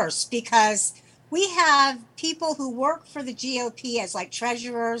gets worse because we have people who work for the GOP as like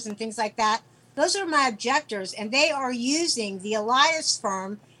treasurers and things like that. Those are my objectors, and they are using the Elias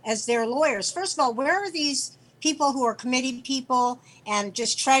firm as their lawyers. First of all, where are these people who are committee people and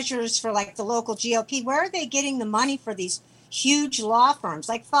just treasurers for like the local GOP? Where are they getting the money for these huge law firms?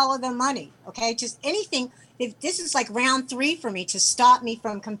 Like, follow the money, okay? Just anything. This is like round 3 for me to stop me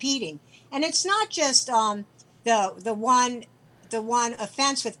from competing. And it's not just the one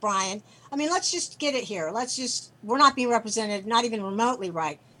offense with Brian. I mean, let's just get it here. We're not being represented, not even remotely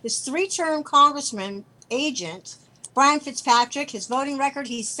right. This 3-term congressman agent, Brian Fitzpatrick, his voting record,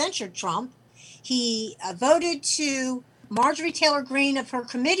 he censured Trump. He voted to Marjorie Taylor Greene of her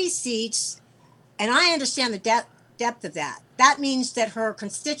committee seats, and I understand the depth of that. That means that her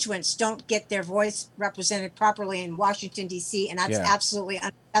constituents don't get their voice represented properly in Washington, D.C., and that's absolutely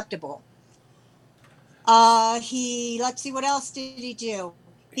unacceptable. Let's see, what else did he do?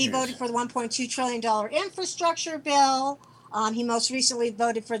 He voted for the $1.2 trillion infrastructure bill. He most recently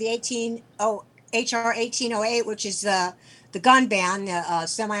voted for the HR 1808, which is the gun ban, the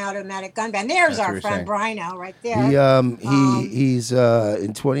semi-automatic gun ban. There's our friend Brino right there. He's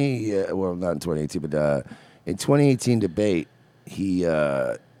in 20, well, not in 2018, but in 2018 debate, he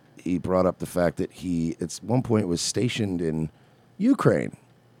brought up the fact that he at one point was stationed in Ukraine.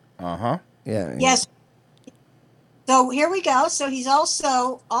 Uh-huh. Yeah. Yes. So here we go. So he's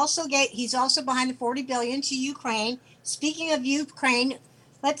also behind the $40 billion to Ukraine. Speaking of Ukraine,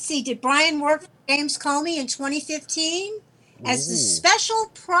 let's see. Did Brian work for James Comey in 2015 as the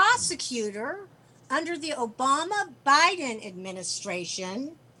special prosecutor under the Obama-Biden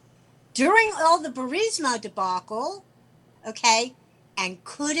administration during all the Burisma debacle? Okay, and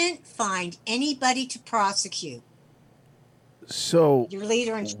couldn't find anybody to prosecute. So your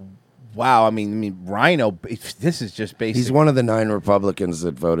leader in. Wow, I mean, Rhino. This is just basic. He's one of the 9 Republicans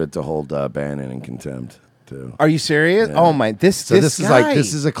that voted to hold Bannon in contempt. Too. Are you serious? Yeah. Oh my! This is like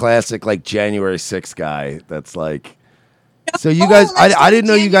a classic like January 6th guy. That's like. So you guys, I didn't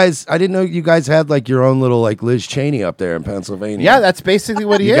know you guys. I didn't know you guys had like your own little like Liz Cheney up there in Pennsylvania. Yeah, that's basically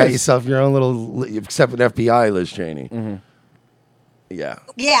what he you is. got yourself your own little, except with FBI Liz Cheney. Mm-hmm. Yeah.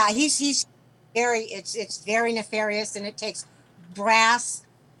 Yeah, he's very. It's very nefarious, and it takes brass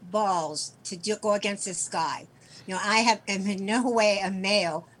balls to go against this guy. You know, am in no way a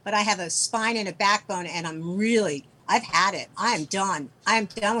male, but I have a spine and a backbone, and I've had it. I am done. I am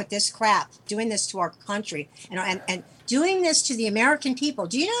done with this crap, doing this to our country, and doing this to the American people.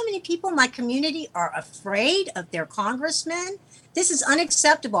 Do you know how many people in my community are afraid of their congressmen? This is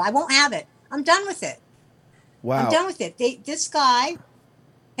unacceptable. I won't have it. I'm done with it. Wow. I'm done with it. This guy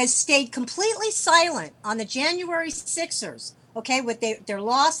has stayed completely silent on the January 6ers, okay, with their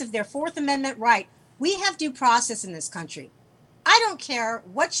loss of their Fourth Amendment right. We have due process in this country. I don't care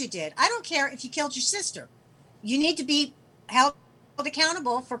what you did. I don't care if you killed your sister. You need to be held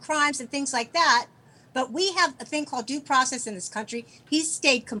accountable for crimes and things like that. But we have a thing called due process in this country. He's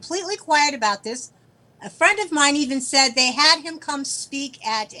stayed completely quiet about this. A friend of mine even said they had him come speak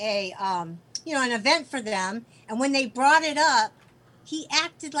at an event for them. And when they brought it up, he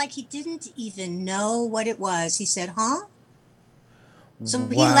acted like he didn't even know what it was. He said, huh? So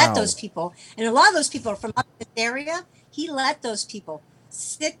he let those people, and a lot of those people are from up in this area. He let those people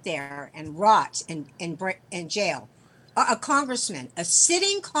sit there and rot in jail. A congressman, a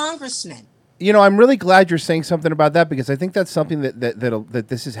sitting congressman. You know, I'm really glad you're saying something about that, because I think that's something that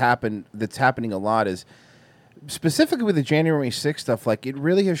this has happened. That's happening a lot, is specifically with the January 6th stuff. Like, it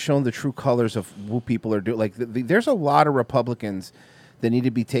really has shown the true colors of what people are doing. Like, there's a lot of Republicans that need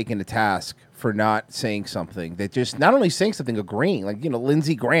to be taken to task for not saying something. That just not only saying something, agreeing. Like, you know,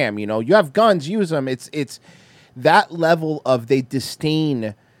 Lindsey Graham. You know, you have guns, use them. It's that level of they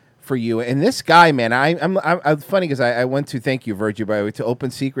disdain for you. And this guy, man, I'm funny because I went to, thank you, Virgie, by the way, to Open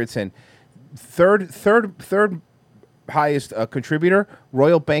Secrets, and third highest contributor,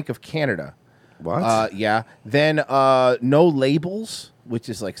 Royal Bank of Canada. What? Yeah. Then No Labels, which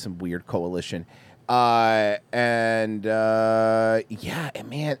is like some weird coalition. Yeah, and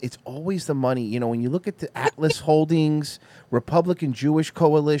man, it's always the money. You know, when you look at the Atlas Holdings, Republican Jewish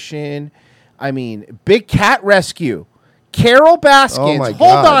Coalition, I mean, Big Cat Rescue, Carol Baskins. Oh my Hold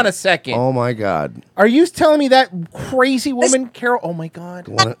God. on a second. Oh my God. Are you telling me that crazy woman, Carol? Oh my God.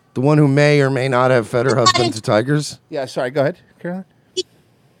 The one who may or may not have fed her husband to tigers? Yeah, sorry. Go ahead, Caroline.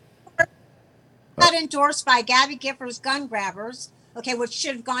 Got endorsed by Gabby Giffords Gun Grabbers, okay, which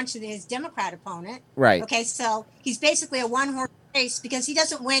should have gone to his Democrat opponent. Right. Okay, so he's basically a one-horse race because he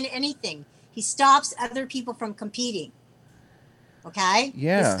doesn't win anything. He stops other people from competing. Okay?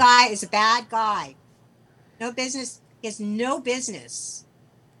 Yeah. This guy is a bad guy. No business. He has no business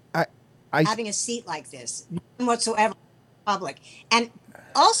having a seat like this, none whatsoever in public. And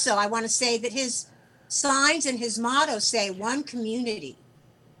also, I want to say that his signs and his motto say one community.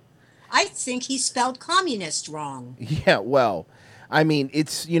 I think he spelled communist wrong. Yeah, well, I mean,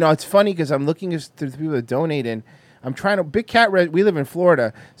 it's, you know, it's funny because I'm looking through the people that donate, and I'm trying to, Big Cat, we live in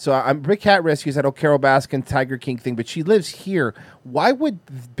Florida, so Big Cat Rescue's that old Carol Baskin Tiger King thing, but she lives here. Why would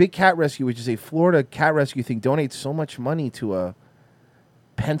Big Cat Rescue, which is a Florida cat rescue thing, donate so much money to a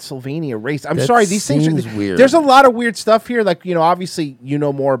Pennsylvania race? I'm That sorry, these things seems are weird. There's a lot of weird stuff here. Like, you know, obviously you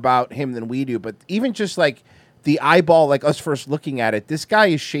know more about him than we do, but even just like the eyeball, like us first looking at it, this guy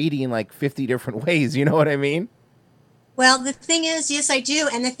is shady in like 50 different ways. You know what I mean? Well, the thing is, yes, I do.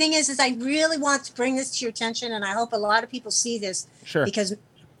 And the thing is I really want to bring this to your attention, and I hope a lot of people see this. Sure. Because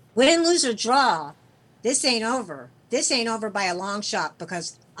win, lose, or draw, this ain't over. This ain't over by a long shot,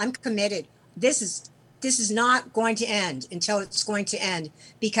 because I'm committed. This is not going to end until it's going to end,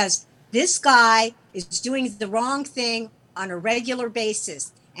 because this guy is doing the wrong thing on a regular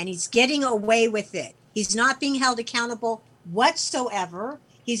basis, and he's getting away with it. He's not being held accountable whatsoever.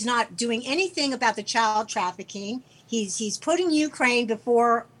 He's not doing anything about the child trafficking. He's putting Ukraine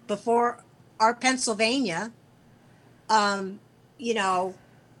before our Pennsylvania. You know,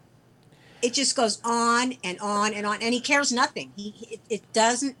 it just goes on and on and on, and he cares nothing. It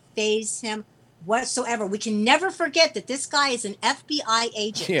doesn't faze him whatsoever. We can never forget that this guy is an FBI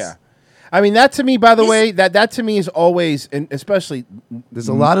agent. Yeah. I mean, that to me, by the way, that to me is always, and especially, There's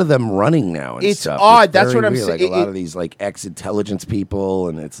a lot of them running now. And It's stuff. odd. That's very what I'm weird. saying. Like a lot of these like ex-intelligence people,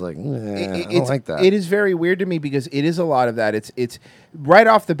 and it's like, I don't like that. It is very weird to me because it is a lot of that. It's right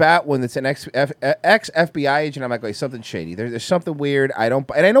off the bat when it's an ex FBI agent. I'm like, wait, something shady. There's something weird. And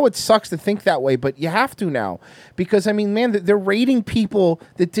I know it sucks to think that way, but you have to now because I mean, man, they're raiding people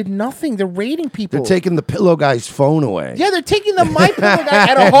that did nothing. They're raiding people. They're taking the pillow guy's phone away. Yeah, they're taking the My Pillow guy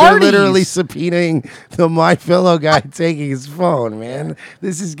at a They're Hardee's. literally subpoenaing the My Pillow guy taking his phone. Man,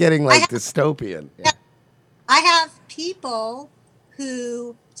 this is getting like dystopian. I have people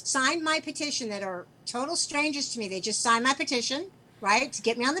who signed my petition that are total strangers to me. They just signed my petition, right, to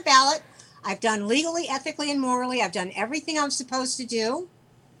get me on the ballot. I've done legally, ethically, and morally. I've done everything I'm supposed to do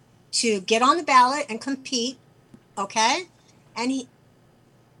to get on the ballot and compete, okay? And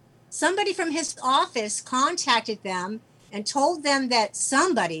somebody from his office contacted them and told them that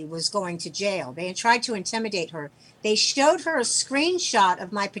somebody was going to jail. They had tried to intimidate her. They showed her a screenshot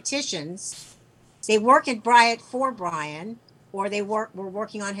of my petitions. They work at Bryant for Brian, or they were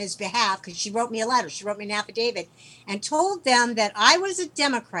working on his behalf, because she wrote me a letter. She wrote me an affidavit and told them that I was a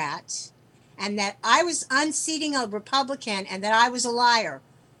Democrat and that I was unseating a Republican and that I was a liar.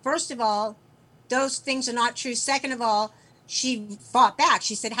 First of all, those things are not true. Second of all, she fought back.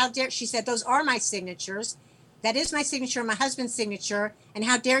 She said, how dare, she said, those are my signatures. That is my signature, my husband's signature. And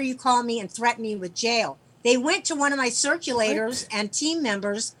how dare you call me and threaten me with jail? They went to one of my circulators and team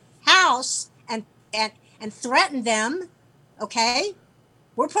members' house and threatened them. Okay?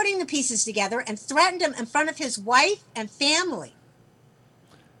 We're putting the pieces together, and threatened him in front of his wife and family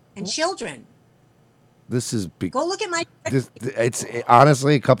and children. This is Go look at my. It's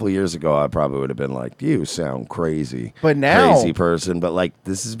honestly, a couple of years ago, I probably would have been like, "You sound crazy," But now- crazy person. But like,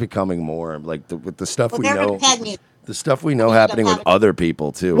 this is becoming more like with the stuff Well, we they're know, gonna peg me. the stuff we know happening with other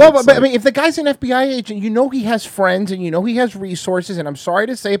people too. Well, It's but I like- mean, if the guy's an FBI agent, you know he has friends and you know he has resources. And I'm sorry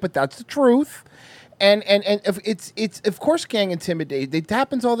to say it, but that's the truth. And if it's of course gang intimidate. It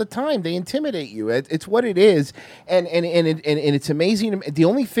happens all the time. They intimidate you. It's what it is. And it's amazing. The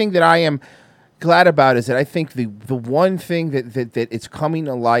only thing that I am glad about is that I think the one thing that it's coming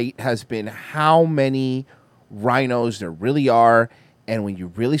to light has been how many rhinos there really are. And when you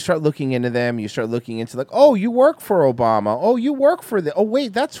really start looking into them, you start looking into like, oh, you work for Obama. Oh, you work for the. Oh,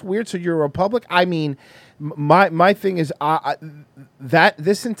 wait, that's weird. So you're a Republican. I mean, my thing is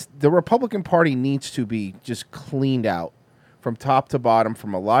the Republican Party needs to be just cleaned out from top to bottom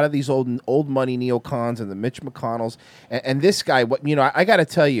from a lot of these old money neocons and the Mitch McConnells and this guy. What I got to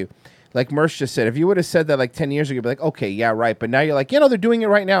tell you. Like Mersh just said, if you would have said that like 10 years ago, you'd be like, okay, yeah, right. But now you're like, they're doing it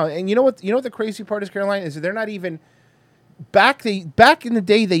right now. And you know what the crazy part is, Caroline, is that they're not even back in the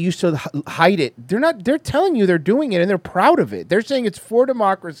day they used to hide it. They're telling you they're doing it and they're proud of it. They're saying it's for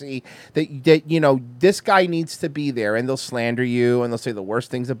democracy that this guy needs to be there, and they'll slander you and they'll say the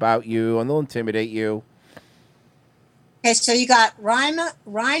worst things about you and they'll intimidate you. Okay, so you got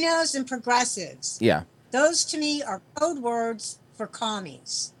rhinos and progressives. Yeah. Those to me are code words for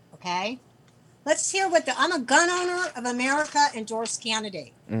commies. Okay, let's hear what I'm a gun owner of America endorsed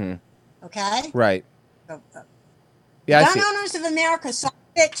candidate. Mm-hmm. Okay, right. Yeah, gun owners of America saw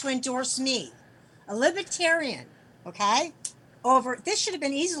fit to endorse me, a libertarian. Okay, this should have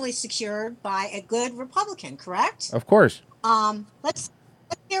been easily secured by a good Republican, correct? Of course. Let's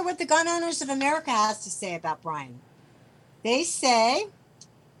hear what the gun owners of America has to say about Brian. They say,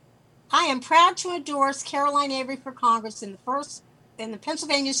 I am proud to endorse Caroline Avery for Congress in the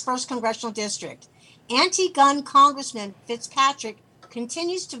Pennsylvania's 1st Congressional District. Anti-gun Congressman Fitzpatrick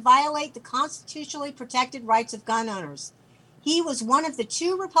continues to violate the constitutionally protected rights of gun owners. He was one of the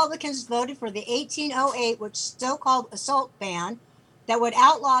 2 Republicans voted for the 1808, which so-called assault ban that would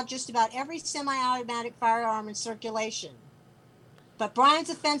outlaw just about every semi-automatic firearm in circulation. But Brian's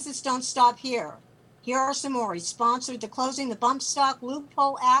offenses don't stop here. Here are some more. He sponsored the Closing the Bump Stock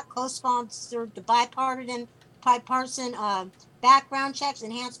Loophole Act, co-sponsored the bipartisan background checks,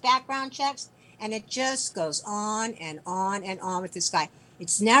 enhanced background checks, and it just goes on and on and on with this guy.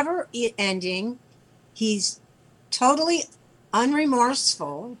 It's never ending. He's totally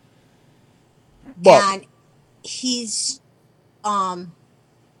unremorseful, and he's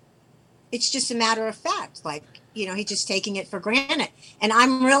it's just a matter of fact. Like, he's just taking it for granted. And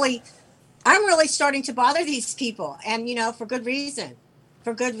I'm really starting to bother these people, and for good reason.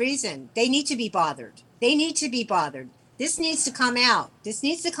 For good reason. They need to be bothered. This needs to come out. This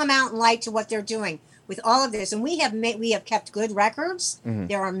needs to come out in light to what they're doing with all of this. And we have kept good records. Mm-hmm.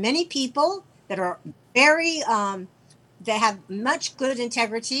 There are many people that are very that have much good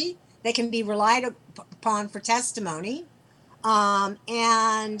integrity. They can be relied upon for testimony. We're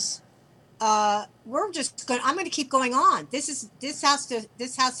just going. I'm going to keep going on. This has to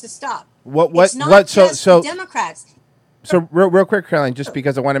stop. It's not just the Democrats. So real quick, Caroline, just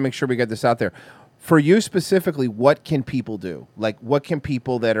because I want to make sure we get this out there. For you specifically, what can people do? Like, what can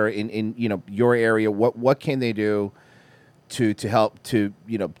people that are in your area? What can they do to help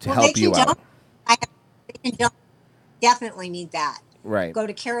help you out? They can definitely need that. Right. Go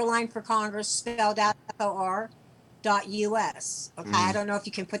to Caroline for Congress, spelled out FOR.US. Okay, I don't know if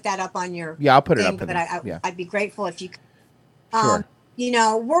you can put that up on your. Yeah, I'll put it up. But I'd be grateful if you could. Sure.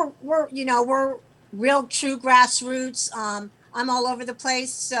 We're real true grassroots. I'm all over the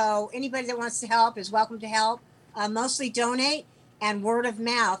place, so anybody that wants to help is welcome to help. Mostly donate and word of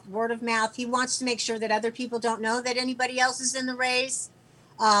mouth. Word of mouth. He wants to make sure that other people don't know that anybody else is in the race.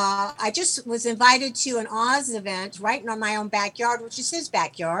 I just was invited to an Oz event right in my own backyard, which is his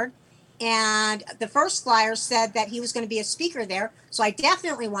backyard. And the first flyer said that he was going to be a speaker there. So I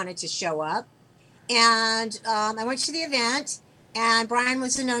definitely wanted to show up. And I went to the event, and Brian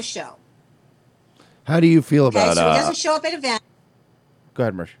was a no-show. How do you feel Okay, about? so he doesn't show up at events. Go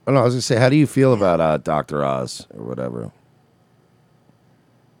ahead, Mersh. Oh, no, I was gonna say, how do you feel about Dr. Oz or whatever?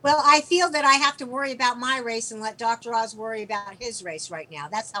 Well, I feel that I have to worry about my race and let Dr. Oz worry about his race right now.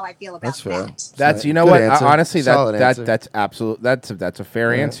 That's how I feel about That's fair. that. That's you know Good what answer. honestly Solid answer. that's absolute that's a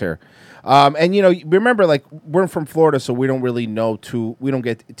fair Yeah. answer. And you know, remember, like, we're from Florida, so we don't really know we don't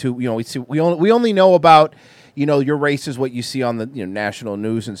get to, you know, we only know about, you know, your race is what you see on the, you know, national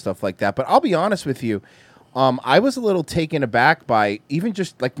news and stuff like that. But I'll be honest with you, I was a little taken aback by even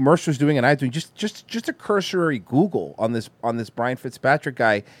just like Mercer was doing and I was doing just a cursory Google on this Brian Fitzpatrick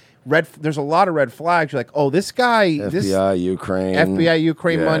guy. There's a lot of red flags. You're like, oh, this guy, FBI, Ukraine,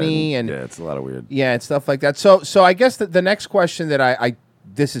 Ukraine money, and yeah, it's a lot of weird. yeah, and stuff like that. So I guess the next question that I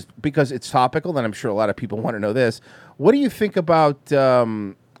this is because it's topical, and I'm sure a lot of people want to know this. What do you think about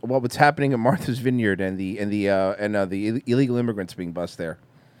what's happening at Martha's Vineyard and the illegal immigrants being bused there?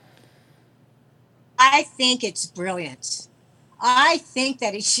 I think it's brilliant. I think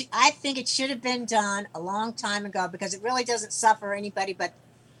that it should have been done a long time ago because it really doesn't suffer anybody but,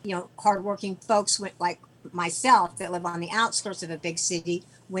 you know, hardworking folks like myself that live on the outskirts of a big city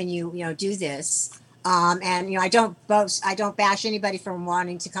when you do this. And you know, I don't bash anybody for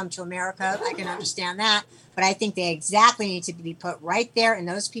wanting to come to America. I can understand that, but I think they exactly need to be put right there in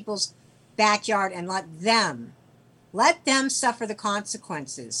those people's backyard and let them suffer the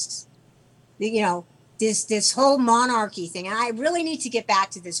consequences. You know, this whole monarchy thing. And I really need to get back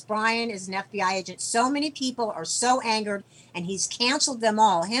to this. Brian is an FBI agent. So many people are so angered, and he's canceled them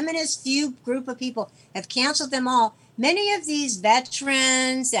all. Him and his few group of people have canceled them all. Many of these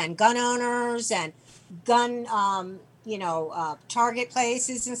veterans and gun owners and gun, target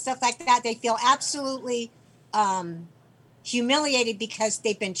places and stuff like that, they feel absolutely humiliated because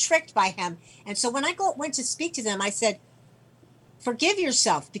they've been tricked by him. And so when I went to speak to them, I said, forgive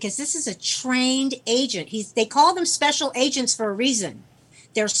yourself, because this is a trained agent. They call them special agents for a reason.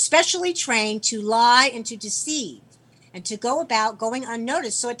 They're specially trained to lie and to deceive and to go about going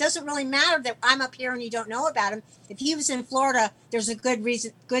unnoticed. So it doesn't really matter that I'm up here and you don't know about him. If he was in Florida, there's a good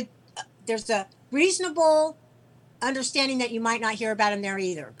reason. There's a reasonable understanding that you might not hear about him there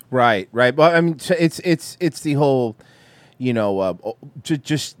either. Right. Well, I mean, it's the whole, you know,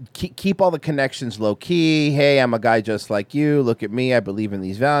 just keep all the connections low key. Hey, I'm a guy just like you. Look at me. I believe in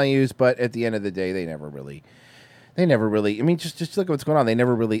these values. But at the end of the day, they never really. I mean, just look at what's going on. They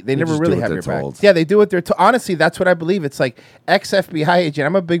never really have your back. Yeah, they do what they're honestly, that's what I believe. It's like ex-FBI agent.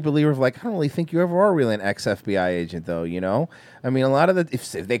 I'm a big believer of, like, I don't really think you ever are really an ex-FBI agent, though, you know? I mean, a lot of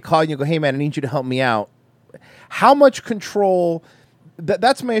if they call you and go, hey, man, I need you to help me out. How much control...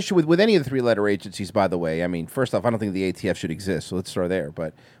 That's my issue with any of the three-letter agencies, by the way. I mean, first off, I don't think the ATF should exist, so let's start there.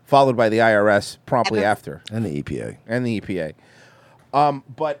 But followed by the IRS promptly after. And the EPA.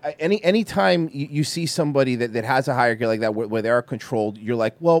 But any time you see somebody that has a hierarchy like that where they are controlled, you're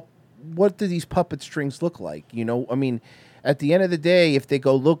like, well, what do these puppet strings look like? You know, I mean, at the end of the day, if they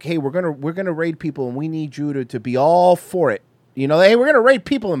go, look, hey, we're gonna raid people and we need you to be all for it. You know, hey, we're gonna raid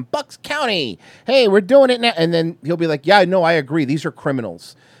people in Bucks County. Hey, we're doing it now, and then he'll be like, yeah, no, I agree. These are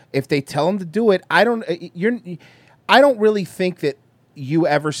criminals. If they tell him to do it, I don't really think that you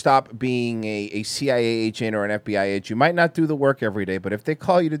ever stop being a CIA agent or an FBI agent. You might not do the work every day, but if they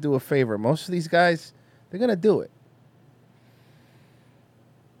call you to do a favor, most of these guys, they're going to do it.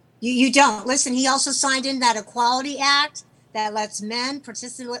 You don't. Listen, he also signed in that Equality Act that lets men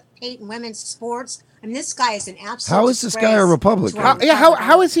participate in women's sports. I mean, this guy is an absolute... How is this guy a Republican?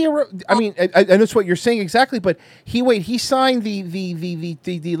 How is he a... I mean, I know it's what you're saying exactly, but he signed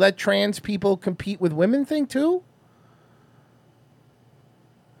the let trans people compete with women thing too?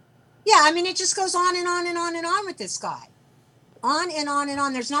 Yeah, I mean, it just goes on and on and on and on with this guy. On and on and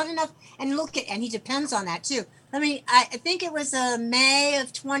on. There's not enough. And and he depends on that too. I think it was May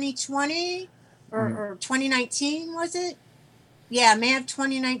of 2020 or 2019, was it? Yeah, May of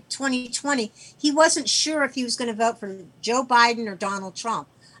 2020. He wasn't sure if he was going to vote for Joe Biden or Donald Trump.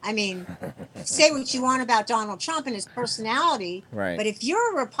 I mean, say what you want about Donald Trump and his personality, right? But if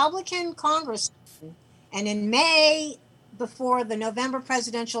you're a Republican congressman and in May, before the November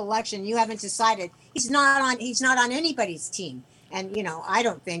presidential election, you haven't decided, he's not on anybody's team. And you know, I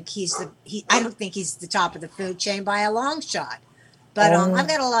don't think he's the top of the food chain by a long shot. But I've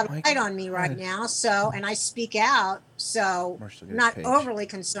got a lot of light on me right now, so, and I speak out, so I'm not overly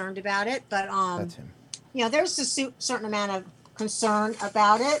concerned about it. But you know, there's a certain amount of concern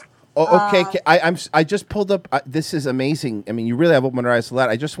about it. Oh, okay. I just pulled up. This is amazing. I mean, you really have opened our eyes to that.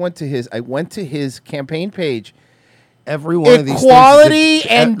 I just went to his campaign page. Every one of these equality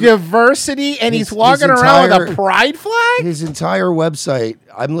and diversity, and he's walking around with a pride flag. His entire website.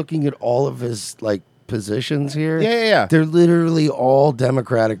 I'm looking at all of his like positions here. Yeah. They're literally all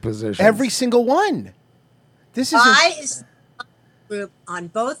Democratic positions. Every single one. This is a group on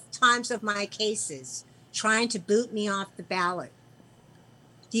both times of my cases trying to boot me off the ballot.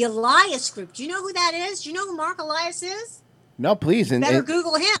 The Elias Group. Do you know who that is? Do you know who Mark Elias is? No, please. You better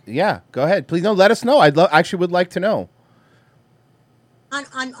Google him. Yeah, go ahead. Please, no, let us know. Actually would like to know.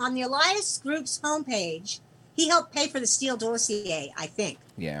 On the Elias Group's homepage, he helped pay for the Steele dossier, I think.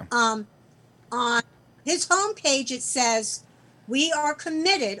 Yeah. On his homepage, it says, we are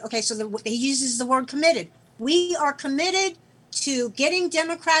committed. Okay, so he uses the word committed. We are committed to getting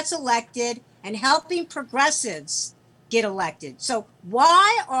Democrats elected and helping progressives get elected. So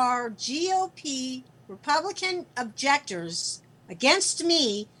why are GOP Republican objectors against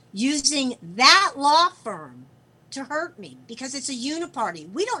me using that law firm to hurt me? Because it's a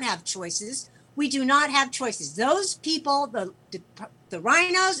uniparty. We don't have choices. We do not have choices. Those people, the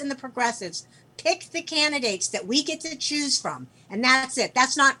rhinos and the progressives, pick the candidates that we get to choose from, and that's it.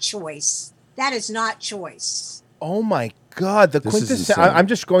 That's not choice. That is not choice. Oh my God! I'm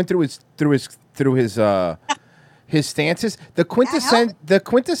just going through his stances. The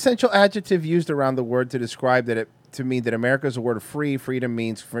quintessential adjective used around the word to describe to mean that America is a word of freedom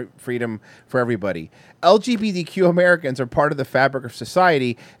means freedom for everybody. LGBTQ Americans are part of the fabric of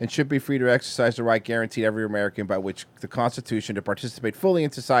society and should be free to exercise the right guaranteed every American by which the Constitution to participate fully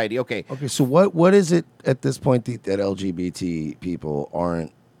in society. Okay. So what is it at this point that LGBT people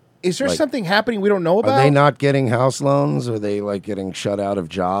aren't? Is there something happening we don't know about? Are they not getting house loans? Are they like getting shut out of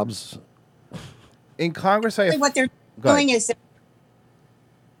jobs? In Congress, what they're doing is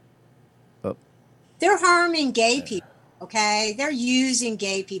they're harming gay people. Okay, they're using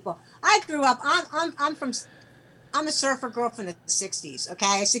gay people. I grew up. I'm a surfer girl from the '60s. Okay,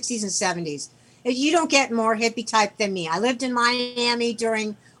 '60s and '70s. You don't get more hippie type than me. I lived in Miami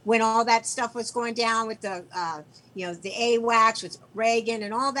during when all that stuff was going down with the the AWACS with Reagan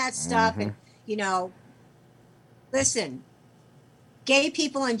and all that stuff. And listen, gay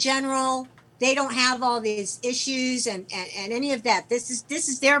people in general, they don't have all these issues and any of that. This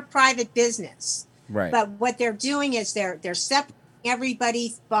is their private business. Right. But what they're doing is they're separating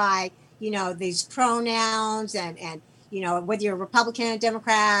everybody by these pronouns and whether you're Republican,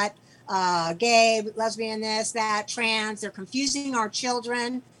 Democrat, gay, lesbian, this, that, trans. They're confusing our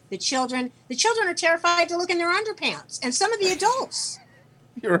children. The children are terrified to look in their underpants, and some of the adults.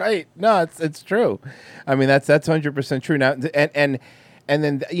 You're right. No, it's true. I mean, that's 100% true. Now, and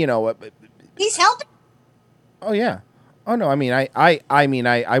then he's helping. Oh yeah. Oh no. I mean,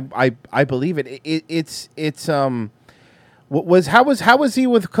 I believe it. It's how was he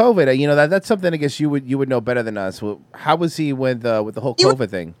with COVID? That's something I guess you would know better than us. How was he with the whole COVID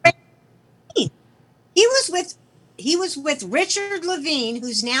thing? He was with Richard Levine,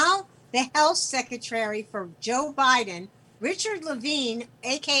 who's now the health secretary for Joe Biden. Richard Levine,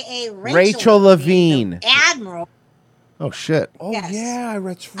 aka Rachel Levine, Admiral. Oh shit! Oh yes. Yeah,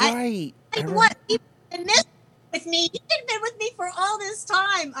 that's right. He's been with me. He's been with me for all this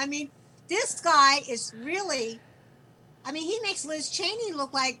time. I mean, this guy is really. I mean, he makes Liz Cheney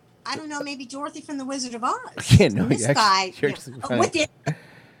look like maybe Dorothy from The Wizard of Oz. Yeah, no, this guy,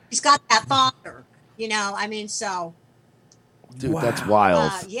 he's got that father. So. Dude, that's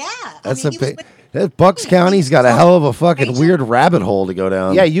wild. Yeah. That's Bucks County's got a hell of a fucking weird rabbit hole to go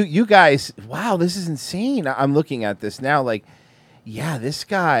down. Yeah, you guys, wow, this is insane. I'm looking at this now like, yeah, this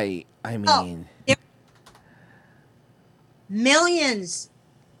guy, I mean. Millions.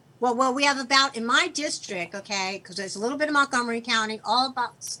 Well, we have about, in my district, okay, because there's a little bit of Montgomery County, all of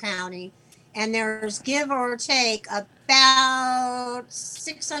Bucks County, and there's give or take about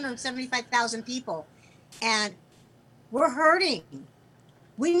 675,000 people. And we're hurting.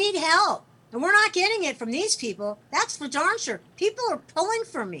 We need help. And we're not getting it from these people. That's for darn sure. People are pulling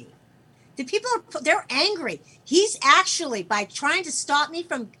for me. They're angry. He's actually, by trying to stop me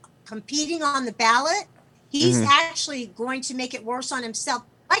from competing on the ballot, he's actually going to make it worse on himself.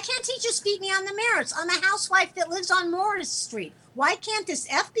 Why can't he just beat me on the merits? I'm a housewife that lives on Morris Street. Why can't this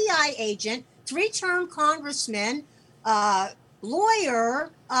FBI agent, 3-term congressman,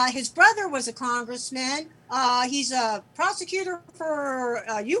 lawyer, his brother was a congressman, He's a prosecutor for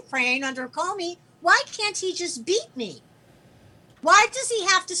Ukraine under Comey. Why can't he just beat me? Why does he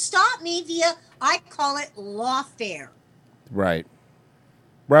have to stop me via, I call it lawfare? Right.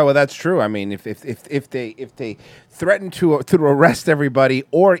 Right. Well, that's true. I mean, if they threaten to arrest everybody,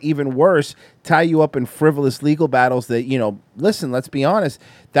 or even worse, tie you up in frivolous legal battles, that, you know, listen, let's be honest,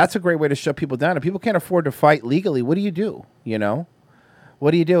 that's a great way to shut people down. If people can't afford to fight legally, what do you do? You know,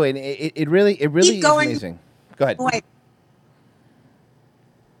 what do you do? And it really is amazing. Go ahead. Boy,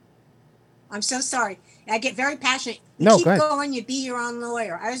 I'm so sorry. I get very passionate. You No, keep go ahead. going, you be your own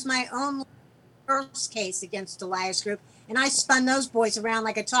lawyer. I was my own first case against Elias Group, and I spun those boys around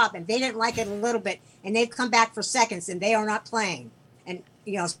like a top, and they didn't like it a little bit, and they've come back for seconds, and they are not playing. And,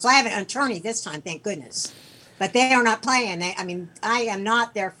 you know, so I have an attorney this time, thank goodness. But they are not playing. I am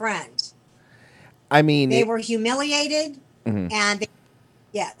not their friend. I mean, They were humiliated, Mhm. and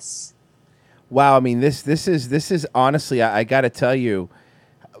yes. Wow, I mean, this is honestly, I got to tell you,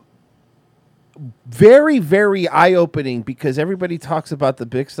 very, very eye-opening, because everybody talks about the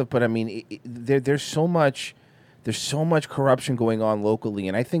big stuff, but I mean, there's so much corruption going on locally,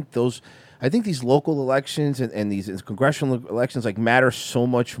 and I think these local elections and these congressional elections like matter so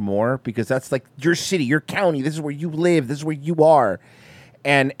much more, because that's like your city, your county. This is where you live. This is where you are,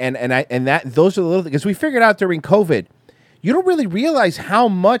 and those are the little things. Because we figured out during COVID, you don't really realize how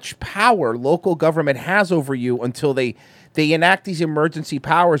much power local government has over you until they enact these emergency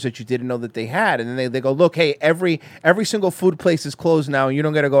powers that you didn't know that they had. And then they go, look, hey, every single food place is closed now, and you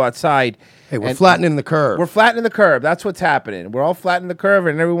don't got to go outside. Hey, we're flattening the curve. We're flattening the curve. That's what's happening. We're all flattening the curve,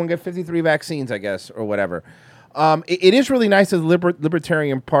 and everyone get 53 vaccines, I guess, or whatever. It is really nice that the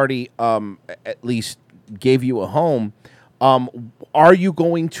Libertarian Party at least gave you a home. Are you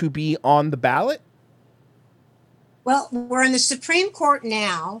going to be on the ballot? Well, we're in the Supreme Court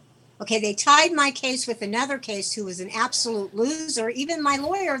now. Okay, they tied my case with another case who was an absolute loser. Even my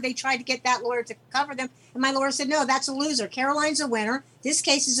lawyer, they tried to get that lawyer to cover them. And my lawyer said, no, that's a loser. Caroline's a winner. This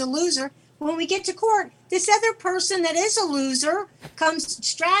case is a loser. When we get to court, this other person that is a loser comes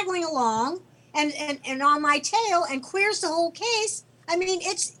straggling along and on my tail and queers the whole case. I mean,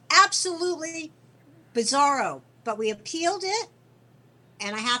 it's absolutely bizarro. But we appealed it,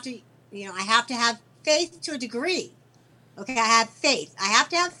 and I have to have faith to a degree. Okay, I have faith. I have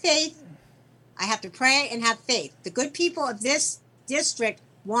to have faith. I have to pray and have faith. The good people of this district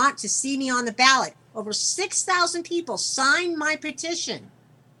want to see me on the ballot. Over 6,000 people signed my petition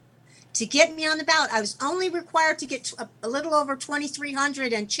to get me on the ballot. I was only required to get a little over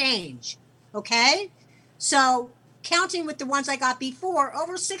 2,300 and change. Okay? So, counting with the ones I got before,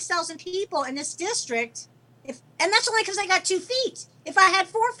 over 6,000 people in this district, and that's only because I got 2 feet. If I had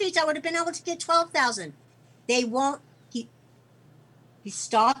 4 feet, I would have been able to get 12,000. They won't. He's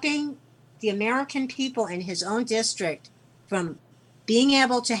stopping the American people in his own district from being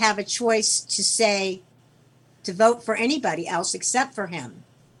able to have a choice to vote for anybody else except for him.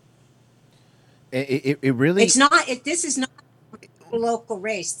 It really. It's not. This is not a local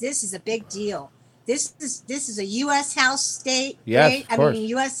race. This is a big deal. This is a U.S. House state. Yes, right? of course. I mean,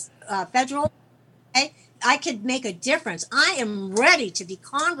 U.S. Federal. Okay? I could make a difference. I am ready to be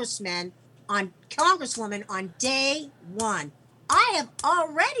congresswoman on day one. I have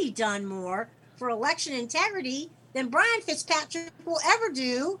already done more for election integrity than Brian Fitzpatrick will ever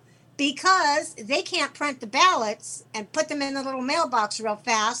do, because they can't print the ballots and put them in the little mailbox real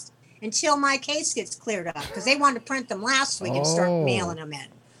fast until my case gets cleared up, because they wanted to print them last week and start mailing them in.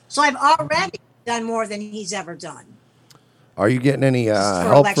 So I've already done more than he's ever done. Are you getting any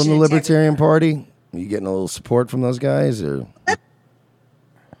help from the Libertarian Party? Are you getting a little support from those guys, or?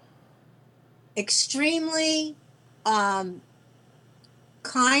 Extremely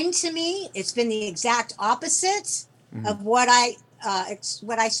kind to me. It's been the exact opposite of what I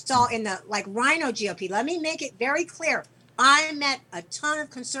saw in the Rhino GOP. Let me make it very clear. I met a ton of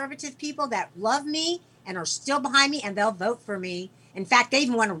conservative people that love me and are still behind me, and they'll vote for me. In fact, they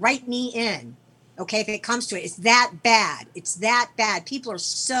even want to write me in. Okay, if it comes to it, it's that bad. It's that bad. People are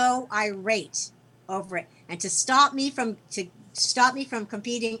so irate over it, and to stop me from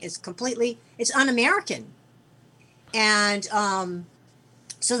competing is it's un-American. And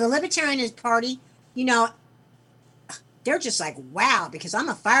so the Libertarian Party, they're just like, wow, because I'm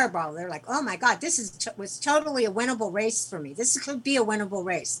a fireball. They're like, oh my God, this was totally a winnable race for me. This could be a winnable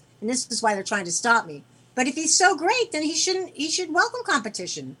race, and this is why they're trying to stop me. But if he's so great, then he should welcome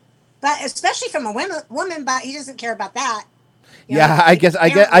competition, but especially from a woman. But he doesn't care about that. I get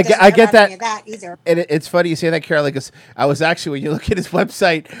that. Either. And it's funny you say that, Carol, because I was actually, when you look at his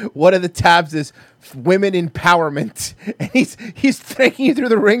website, one of the tabs is women empowerment, and he's taking you through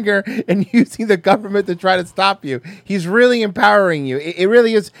the ringer and using the government to try to stop you. He's really empowering you. It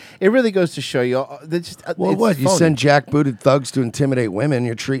really is. It really goes to show you. Well, what? You send jackbooted thugs to intimidate women,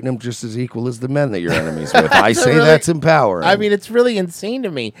 you're treating them just as equal as the men that you're enemies with. I say that's empowering. I mean, it's really insane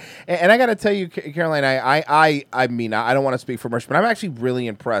to me. And I got to tell you, Caroline, I mean, I don't want to speak for Mersh, but I'm actually really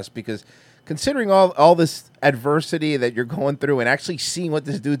impressed because considering all this adversity that you're going through and actually seeing what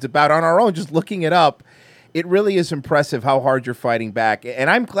this dude's about on our own, just looking it up, it really is impressive how hard you're fighting back. And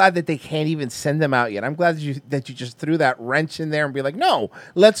I'm glad that they can't even send them out yet. I'm glad that you just threw that wrench in there and be like, no,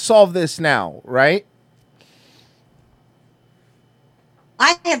 let's solve this now, right?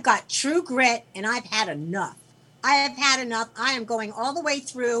 I have got true grit, and I've had enough. I have had enough. I am going all the way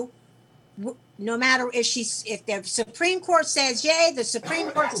through. No matter if the Supreme Court says yay, the Supreme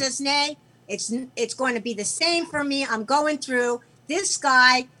Court says nay, it's going to be the same for me. I'm going through this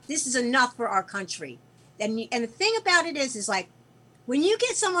guy. This is enough for our country. And the thing about it is like when you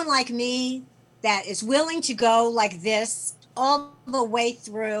get someone like me that is willing to go like this all the way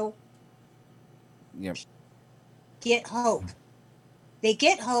through, yep. Get hope. They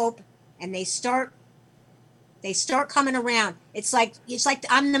get hope, and they start coming around. It's like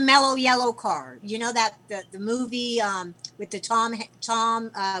I'm the mellow yellow car. You know that the movie with the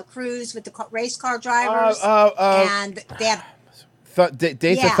Tom Cruise with the race car drivers, and they have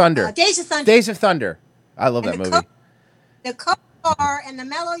Days of Thunder. Days of Thunder. Days of Thunder. I love that movie. The Coke car and the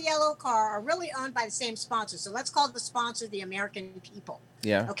mellow yellow car are really owned by the same sponsor. So let's call the sponsor the American people.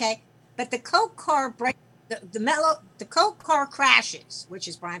 Yeah. Okay. But the Coke car breaks. The Coke car crashes, which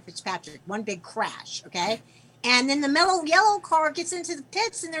is Brian Fitzpatrick, one big crash. Okay. And then the mellow yellow car gets into the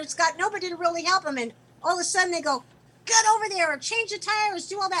pits, and there's got nobody to really help him. And all of a sudden they go, get over there, change the tires,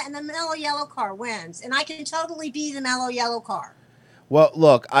 do all that. And the mellow yellow car wins. And I can totally be the mellow yellow car. Well,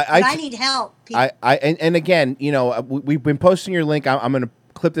 look, I need help. And again, you know, we've been posting your link. I'm going to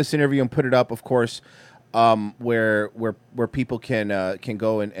clip this interview and put it up, of course, where people can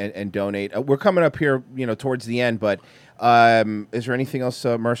go and donate. We're coming up here, you know, towards the end, but is there anything else,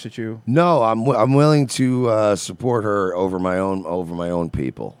 Merce, that you? No, I'm willing to support her over my own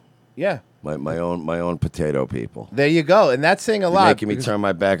people. Yeah. My own potato people. There you go, and that's saying a You're lot. making me turn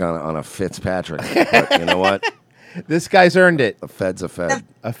my back on a Fitzpatrick. But you know what? This guy's earned it. A Fed's a Fed.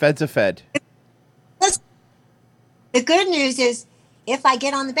 A Fed's a Fed. The good news is, if I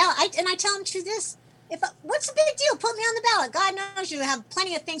get on the ballot, I tell them to this. What's the big deal? Put me on the ballot. God knows you have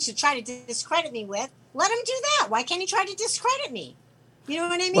plenty of things to try to discredit me with. Let him do that. Why can't he try to discredit me? You know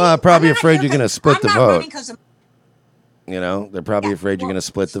what I mean? Well, I'm probably afraid you're going to split the vote. I'm You know, they're probably afraid you're going to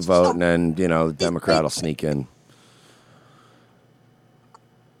split the vote, and then, you know, the Democrat will sneak in.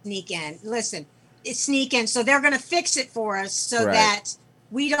 Sneak in. Listen, it's sneak in. So they're going to fix it for us so Right. that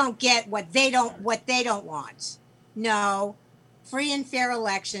we don't get what they don't want. No, free and fair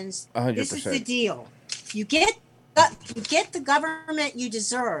elections. 100%. This is the deal. You get the government you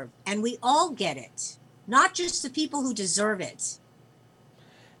deserve, and we all get it. Not just the people who deserve it.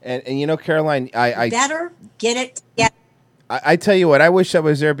 And you know, Caroline, I better get it. Get. I tell you what, I wish I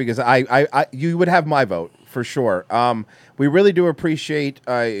was there because you would have my vote for sure. We really do appreciate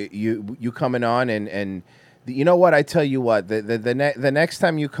you coming on, and you know what? I tell you what, the next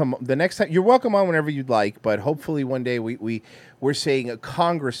time you come, you're welcome on whenever you'd like. But hopefully one day we're saying a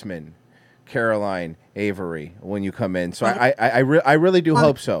Congressman Caroline Avery when you come in. So I really do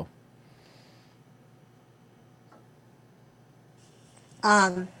hope so.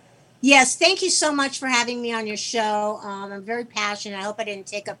 Yes, thank you so much for having me on your show. I'm very passionate. I hope I didn't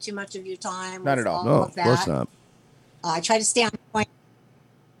take up too much of your time. Not with at all. No, of course not. I try to stay on point.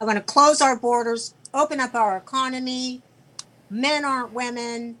 I want to close our borders, open up our economy. Men aren't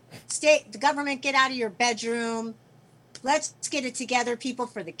women. The government, get out of your bedroom. Let's get it together, people,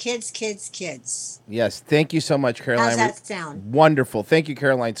 for the kids. Yes, thank you so much, Caroline. How's that sound? Wonderful. Thank you,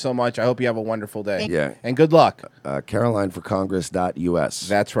 Caroline, so much. I hope you have a wonderful day. Yeah. And good luck. CarolineForCongress.us.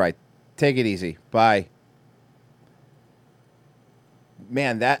 That's right. Take it easy. Bye.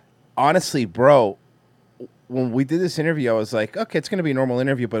 Man, that honestly, bro, when we did this interview, I was like, okay, it's going to be a normal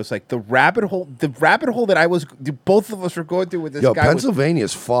interview, but it's like the rabbit hole that both of us were going through with this guy.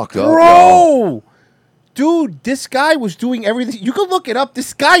 Pennsylvania's fucked up. Bro! Dude, this guy was doing everything. You can look it up.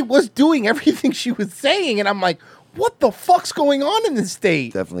 This guy was doing everything she was saying. And I'm like, what the fuck's going on in this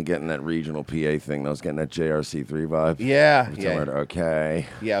state? Definitely getting that regional PA thing. I was getting that JRC3 vibe. Yeah. I'm telling her, okay.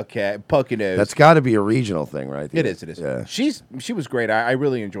 Yeah, okay. Poconos. That's got to be a regional thing, right? It is. Yeah. She was great. I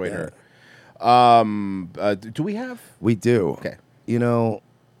really enjoyed her. Do we have? We do. Okay. You know,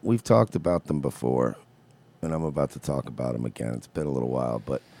 we've talked about them before, and I'm about to talk about them again. It's been a little while,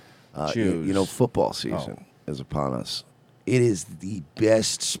 but You know, football season is upon us. It is the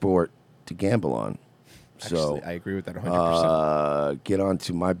best sport to gamble on. So Actually, I agree with that 100%. Get on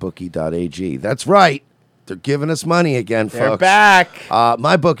to mybookie.ag. That's right. They're giving us money again, They're folks. back.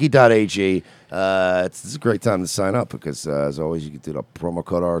 Mybookie.ag. It's a great time to sign up because, as always, you can do the promo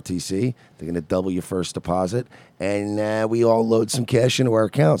code RTC. They're going to double your first deposit, and we all load some cash into our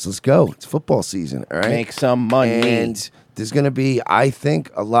accounts. Let's go. It's football season, all right? Make some money. And there's going to be, I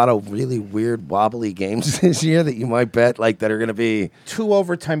think, a lot of really weird, wobbly games this year that you might bet, like that are going to be 2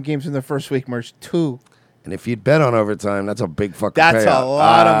 overtime games in the first week, Merch. 2. And if you'd bet on overtime, that's a big fucking That's payout. a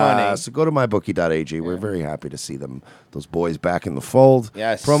lot of money. So go to mybookie.ag. We're very happy to see those boys back in the fold.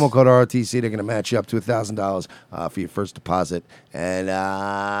 Yes. Promo code RTC. They're going to match you up to $1,000 for your first deposit. And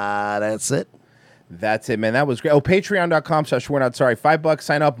that's it. That's it, man. That was great. Oh, patreon.com/we're not sorry. $5.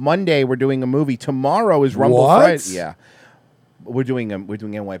 Sign up. Monday, we're doing a movie. Tomorrow is Rumble What? Friday. Yeah. We're doing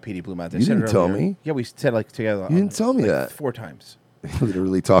NYPD Blue Mountain. You I said didn't it tell earlier. me. Yeah, we said like together. You didn't tell me that. 4 times. We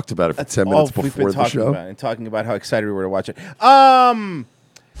literally talked about it for 10 minutes We've before been the talking show. about it and talking about how excited we were to watch it.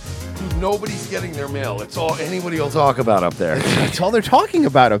 Nobody's getting their mail. It's all anybody will talk about up there. That's all they're talking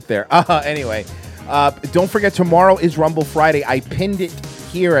about up there. Anyway, don't forget tomorrow is Rumble Friday. I pinned it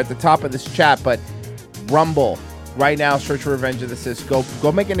here at the top of this chat, but Rumble right now. Search for Revenge of the Sis.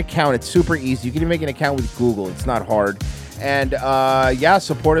 Go make an account. It's super easy. You can even make an account with Google. It's not hard. And yeah,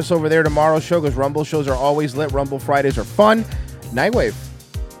 support us over there tomorrow's show because Rumble shows are always lit. Rumble Fridays are fun. Nightwave.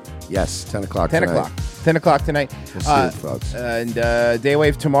 Yes, 10 o'clock 10 tonight. o'clock. 10 o'clock tonight. We'll see you, folks. And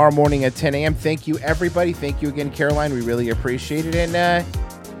Daywave tomorrow morning at 10 a.m. Thank you, everybody. Thank you again, Caroline. We really appreciate it. And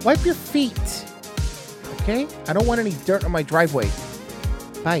wipe your feet. Okay? I don't want any dirt on my driveway.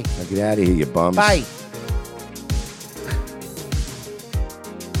 Bye. Now get out of here, you bums. Bye.